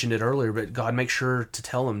Josh mentioned it earlier, but God makes sure to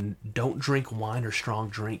tell them, don't drink wine or strong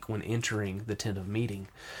drink when entering the tent of meeting.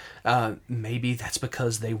 Maybe that's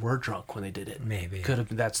because they were drunk when they did it. Maybe.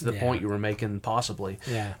 That's the point you were making, possibly.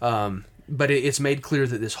 Yeah. But it's made clear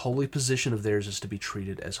that this holy position of theirs is to be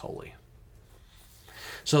treated as holy.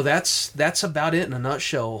 So that's about it in a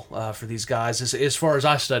nutshell for these guys, as far as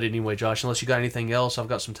I studied anyway, Josh. Unless you got anything else, I've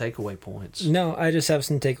got some takeaway points. No, I just have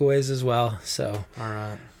some takeaways as well. So, all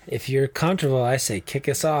right. If you're comfortable, I say kick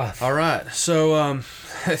us off. All right. So,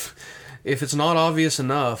 if it's not obvious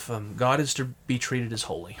enough, God is to be treated as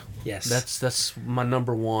holy. Yes. That's my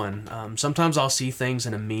number one. Sometimes I'll see things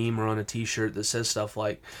in a meme or on a T-shirt that says stuff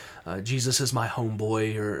like, Jesus is my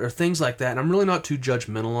homeboy, or things like that. And I'm really not too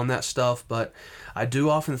judgmental on that stuff, but I do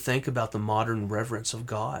often think about the modern reverence of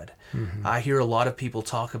God. Mm-hmm. I hear a lot of people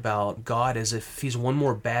talk about God as if he's one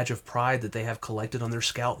more badge of pride that they have collected on their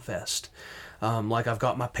scout vest. Like I've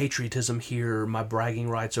got my patriotism here, my bragging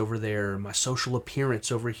rights over there, my social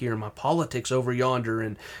appearance over here, my politics over yonder,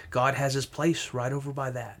 and God has his place right over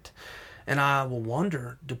by that. And I will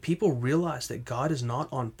wonder, do people realize that God is not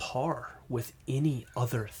on par with any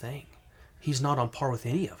other thing? He's not on par with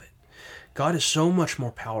any of it. God is so much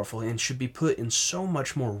more powerful and should be put in so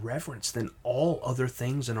much more reverence than all other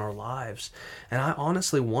things in our lives. And I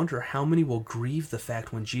honestly wonder how many will grieve the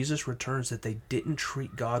fact when Jesus returns that they didn't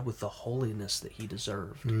treat God with the holiness that he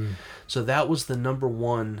deserved. So that was the number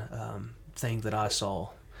one thing that I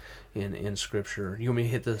saw in Scripture. You want me to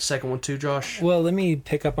hit the second one too, Josh? Well, let me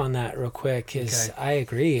pick up on that real quick. I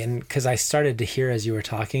agree, and because I started to hear as you were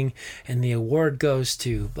talking, and the award goes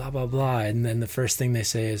to blah blah blah, and then the first thing they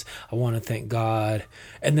say is, "I want to thank God,"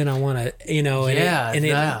 and then I want to,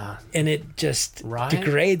 and it just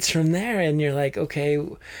degrades from there, and you're like, okay,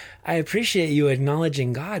 I appreciate you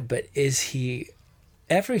acknowledging God, but is he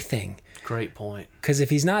everything? Great point. Because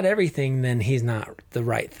if he's not everything, then he's not the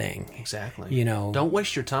right thing. Exactly. Don't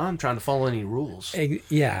waste your time trying to follow any rules.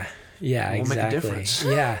 Yeah, exactly. Make a difference.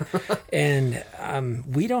 Yeah, and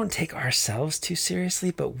we don't take ourselves too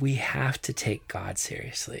seriously, but we have to take God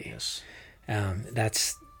seriously. Yes.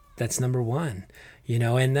 That's number one.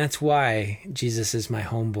 And that's why Jesus is my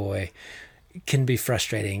homeboy. It can be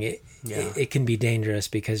frustrating. It can be dangerous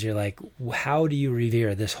because you're like, how do you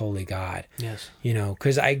revere this holy God? Yes.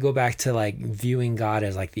 Because I go back to like viewing God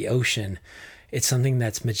as like the ocean. It's something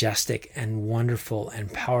that's majestic and wonderful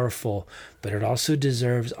and powerful, but it also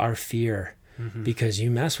deserves our fear because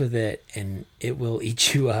you mess with it and it will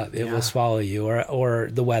eat you up. It will swallow you or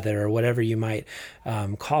the weather or whatever you might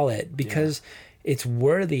call it because it's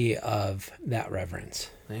worthy of that reverence.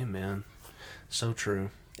 Amen. So true.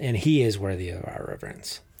 And he is worthy of our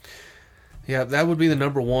reverence. Yeah, that would be the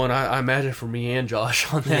number one, I imagine, for me and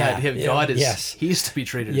Josh on that. God is, he's to be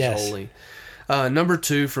treated as holy. Number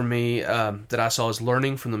two for me that I saw is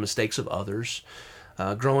learning from the mistakes of others.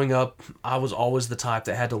 Growing up, I was always the type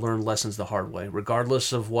that had to learn lessons the hard way.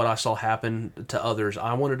 Regardless of what I saw happen to others,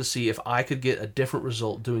 I wanted to see if I could get a different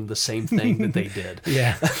result doing the same thing that they did.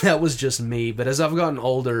 That was just me. But as I've gotten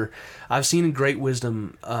older, I've seen great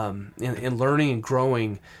wisdom in learning and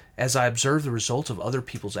growing as I observe the results of other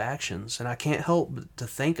people's actions. And I can't help but to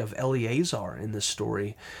think of Eleazar in this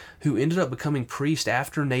story, who ended up becoming priest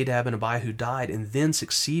after Nadab and Abihu died and then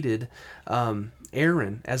succeeded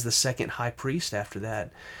Aaron as the second high priest after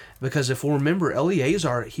that. Because if we'll remember,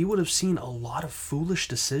 Eleazar, he would have seen a lot of foolish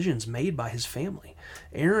decisions made by his family.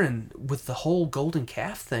 Aaron, with the whole golden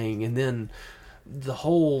calf thing, and then the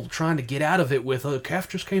whole trying to get out of it with, a calf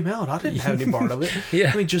just came out, I didn't have any part of it.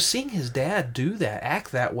 I mean, just seeing his dad do that,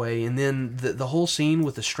 act that way, and then the whole scene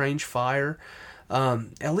with the strange fire.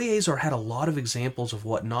 Eleazar had a lot of examples of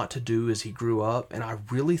what not to do as he grew up, and I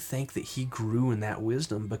really think that he grew in that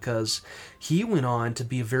wisdom because he went on to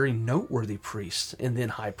be a very noteworthy priest and then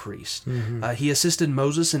high priest. He assisted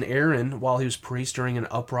Moses and Aaron while he was priest during an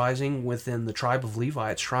uprising within the tribe of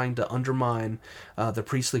Levites trying to undermine the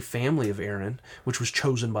priestly family of Aaron, which was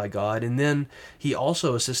chosen by God. And then he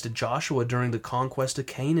also assisted Joshua during the conquest of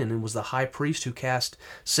Canaan and was the high priest who cast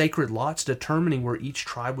sacred lots determining where each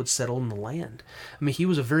tribe would settle in the land. I mean, he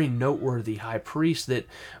was a very noteworthy high priest that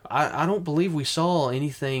I don't believe we saw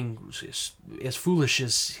anything as foolish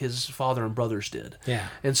as his father and brothers did.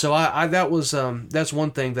 And so that's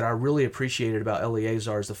one thing that I really appreciated about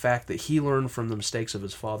Eleazar is the fact that he learned from the mistakes of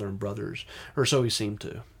his father and brothers, or so he seemed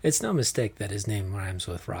to. It's no mistake that his name rhymes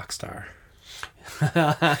with rock star.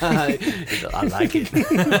 I like it.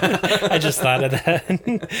 I just thought of that.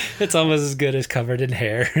 It's almost as good as covered in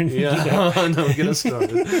hair. No, get us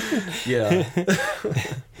started.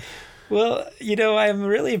 Well, I'm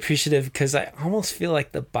really appreciative because I almost feel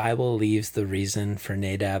like the Bible leaves the reason for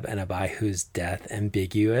Nadab and Abihu's death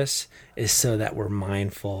ambiguous is so that we're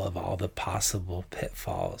mindful of all the possible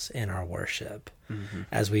pitfalls in our worship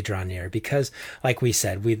as we draw near. Because, like we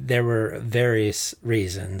said, there were various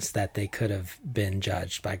reasons that they could have been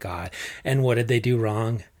judged by God. And what did they do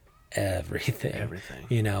wrong? Everything.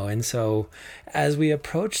 And so as we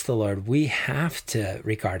approach the Lord, we have to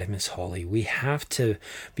regard him as holy. We have to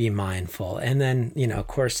be mindful. And then, of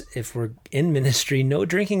course, if we're in ministry, no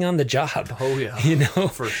drinking on the job.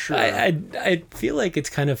 For sure. I feel like it's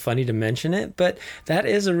kind of funny to mention it, but that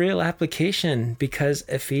is a real application because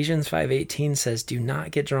Ephesians 5:18 says, do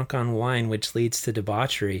not get drunk on wine, which leads to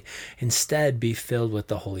debauchery. Instead, be filled with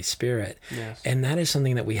the Holy Spirit. And that is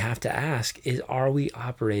something that we have to ask is, are we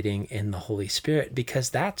operating in the Holy Spirit?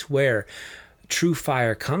 Because that's where true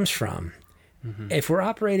fire comes from. If we're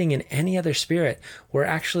operating in any other spirit, we're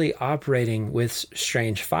actually operating with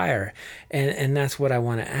strange fire. And that's what I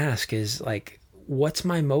want to ask is like, what's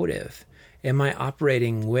my motive? Am I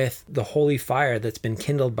operating with the holy fire that's been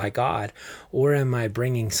kindled by God, or am I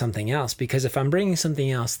bringing something else? Because if I'm bringing something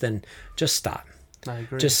else, then just stop. I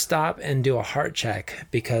agree. Just stop and do a heart check,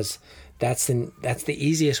 because that's the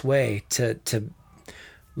easiest way to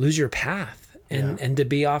lose your path and to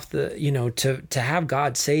be off the, to have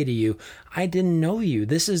God say to you, I didn't know you.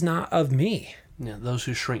 This is not of me. Yeah, those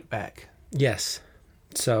who shrink back. Yes.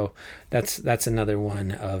 So that's another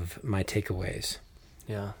one of my takeaways.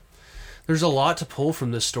 Yeah. There's a lot to pull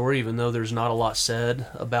from this story, even though there's not a lot said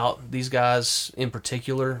about these guys in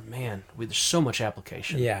particular. Man, there's so much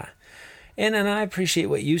application. Yeah. And I appreciate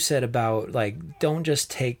what you said about, like, don't just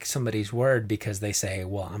take somebody's word because they say,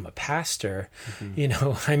 well, I'm a pastor.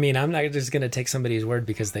 I mean, I'm not just going to take somebody's word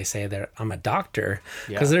because they say I'm a doctor,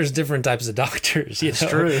 because there's different types of doctors. That's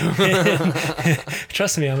true.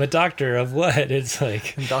 Trust me, I'm a doctor of what? It's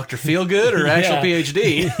like Dr. Feelgood or actual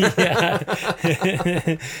PhD?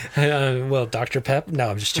 Yeah. Well, Dr. Pep? No,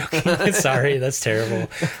 I'm just joking. Sorry, that's terrible.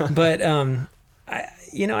 But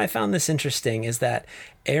I found this interesting, is that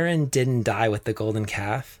Aaron didn't die with the golden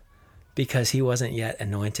calf because he wasn't yet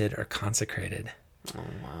anointed or consecrated. Oh,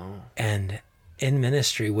 wow. And in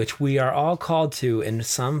ministry, which we are all called to in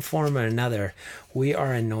some form or another, we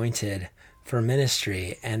are anointed for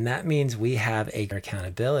ministry. And that means we have a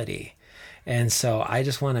accountability. And so I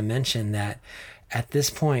just want to mention that at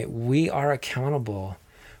this point, we are accountable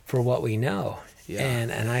for what we know. Yeah.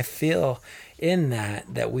 And I feel in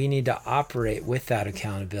that we need to operate with that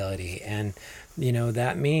accountability. And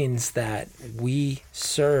that means that we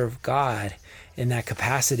serve God in that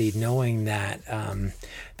capacity, knowing that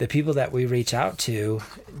the people that we reach out to,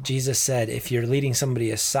 Jesus said, if you're leading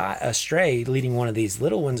somebody astray, leading one of these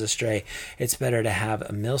little ones astray, it's better to have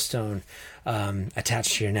a millstone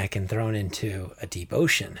attached to your neck and thrown into a deep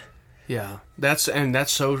ocean. Yeah, that's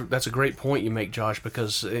a great point you make, Josh,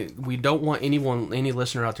 because we don't want any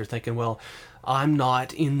listener out there thinking, well, I'm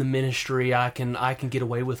not in the ministry, I can get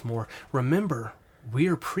away with more. Remember, we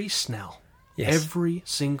are priests now. Yes. Every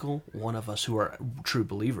single one of us who are true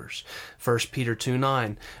believers. 1 Peter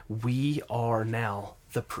 2:9, we are now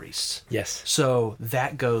the priests. Yes. So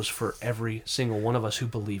that goes for every single one of us who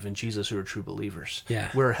believe in Jesus, who are true believers.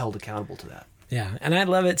 Yeah. We're held accountable to that. Yeah, and I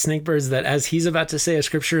love it, Snakebirds, that as he's about to say a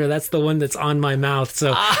scripture, that's the one that's on my mouth.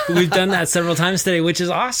 So we've done that several times today, which is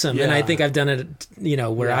awesome. Yeah. And I think I've done it,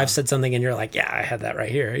 where I've said something and you're like, yeah, I had that right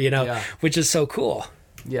here, which is so cool.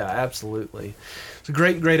 Yeah, absolutely. It's a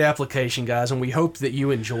great application, guys, and we hope that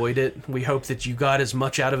you enjoyed it. We hope that you got as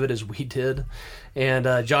much out of it as we did.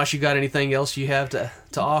 And Josh, you got anything else you have to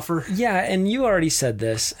offer? Yeah, and you already said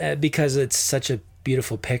this because it's such a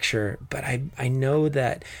beautiful picture, but I know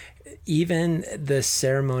that even the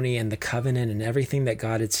ceremony and the covenant and everything that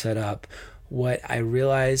God had set up, what I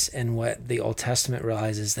realize and what the Old Testament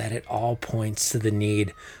realizes, that it all points to the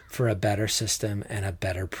need for a better system and a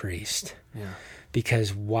better priest. Yeah.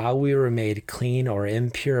 Because while we were made clean or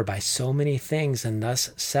impure by so many things and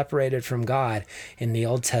thus separated from God in the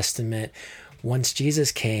Old Testament, once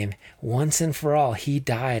Jesus came, once and for all, he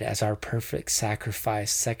died as our perfect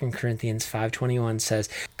sacrifice. 2 Corinthians 5:21 says,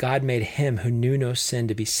 God made him who knew no sin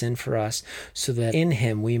to be sin for us, so that in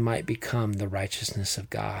him we might become the righteousness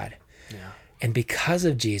of God. Yeah. And because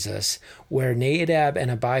of Jesus, where Nadab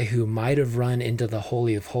and Abihu might have run into the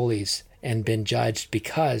Holy of Holies and been judged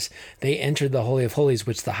because they entered the Holy of Holies,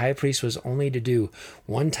 which the high priest was only to do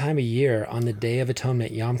one time a year on the Day of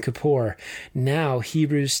Atonement, Yom Kippur. Now,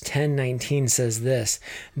 Hebrews 10:19 says this,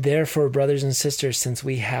 therefore, brothers and sisters, since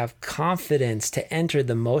we have confidence to enter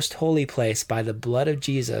the most holy place by the blood of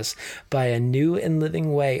Jesus, by a new and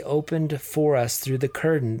living way opened for us through the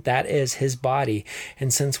curtain, that is his body,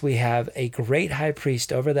 and since we have a great high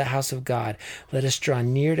priest over the house of God, let us draw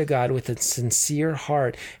near to God with a sincere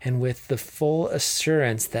heart and with the full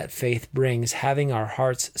assurance that faith brings, having our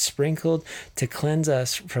hearts sprinkled to cleanse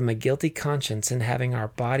us from a guilty conscience and having our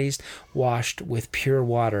bodies washed with pure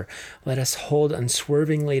water. Let us hold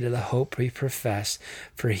unswervingly to the hope we profess,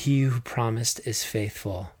 for he who promised is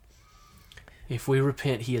faithful. If we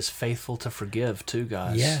repent, he is faithful to forgive too,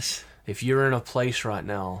 guys. Yes. If you're in a place right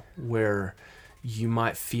now where you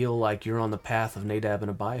might feel like you're on the path of Nadab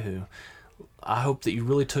and Abihu, I hope that you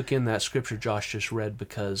really took in that scripture Josh just read,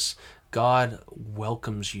 because God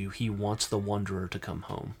welcomes you. He wants the wanderer to come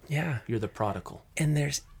home. Yeah. You're the prodigal. And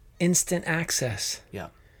there's instant access. Yeah.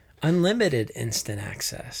 Unlimited instant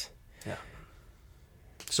access. Yeah.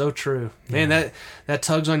 So true. Man, that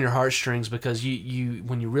tugs on your heartstrings, because you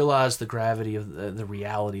when you realize the gravity of the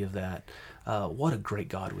reality of that, what a great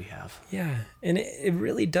God we have. Yeah. And it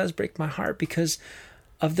really does break my heart, because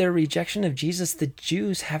of their rejection of Jesus, the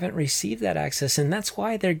Jews haven't received that access. And that's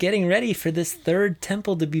why they're getting ready for this third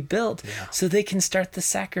temple to be built so they can start the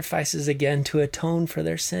sacrifices again to atone for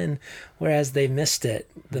their sin. Whereas they missed it,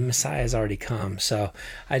 the Messiah has already come. So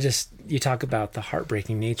you talk about the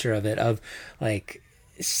heartbreaking nature of it, of like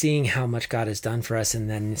seeing how much God has done for us and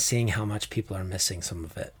then seeing how much people are missing some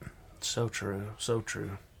of it. So true. So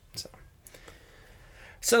true.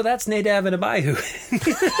 So that's Nadab and Abihu.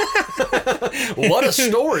 What a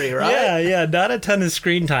story, right? Yeah. Not a ton of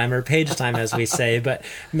screen time or page time, as we say, but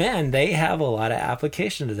man, they have a lot of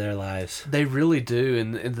application to their lives. They really do,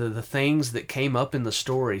 and the things that came up in the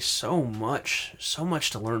story, so much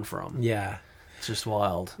to learn from. Yeah. It's just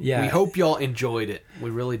wild. Yeah. We hope y'all enjoyed it. We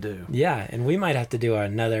really do. Yeah, and we might have to do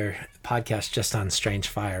another podcast just on Strange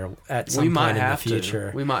Fire at some point in the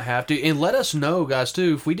future. We might have to. And let us know, guys,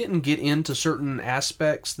 too, if we didn't get into certain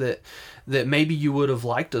aspects that maybe you would have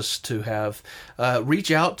liked us to have. Reach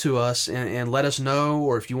out to us and let us know,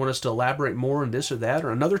 or if you want us to elaborate more on this or that, or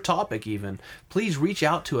another topic even, please reach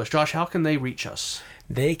out to us. Josh, how can they reach us?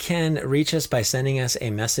 They can reach us by sending us a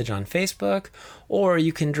message on Facebook, or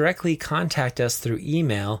you can directly contact us through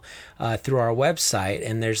email through our website,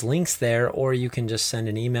 and there's links there, or you can just send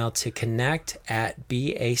an email to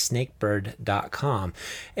connect@beasnakebird.com.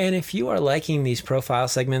 And if you are liking these profile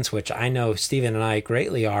segments, which I know Stephen and I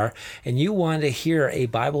greatly are, and you want to hear a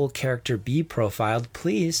Bible character be profiled,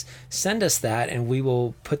 please send us that, and we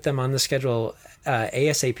will put them on the schedule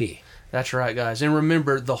ASAP. That's right, guys. And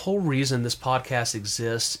remember, the whole reason this podcast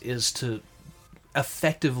exists is to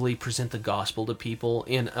effectively present the gospel to people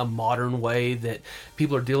in a modern way that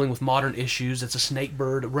people are dealing with modern issues. It's a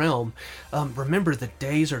snakebird realm. Remember, the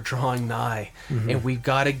days are drawing nigh, and we've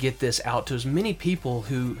got to get this out to as many people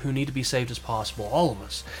who need to be saved as possible, all of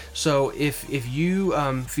us. So if you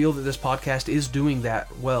feel that this podcast is doing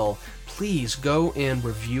that well, please go and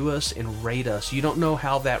review us and rate us. You don't know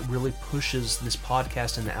how that really pushes this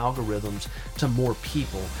podcast and the algorithms to more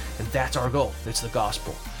people. And that's our goal. It's the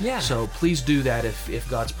gospel. Yeah. So please do that if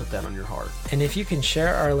God's put that on your heart. And if you can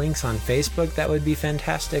share our links on Facebook, that would be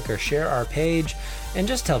fantastic. Or share our page and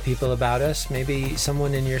just tell people about us. Maybe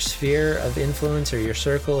someone in your sphere of influence or your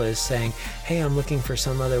circle is saying, hey, I'm looking for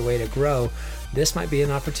some other way to grow. This might be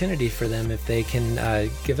an opportunity for them if they can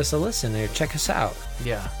give us a listen or check us out.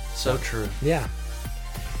 Yeah. So true. Yeah.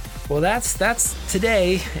 Well, that's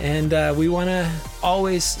today, and we want to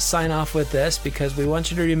always sign off with this because we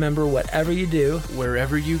want you to remember, whatever you do,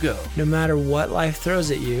 wherever you go, no matter what life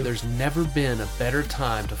throws at you, there's never been a better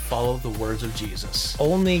time to follow the words of Jesus.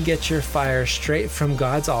 Only get your fire straight from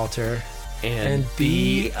God's altar and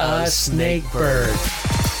be a snake bird.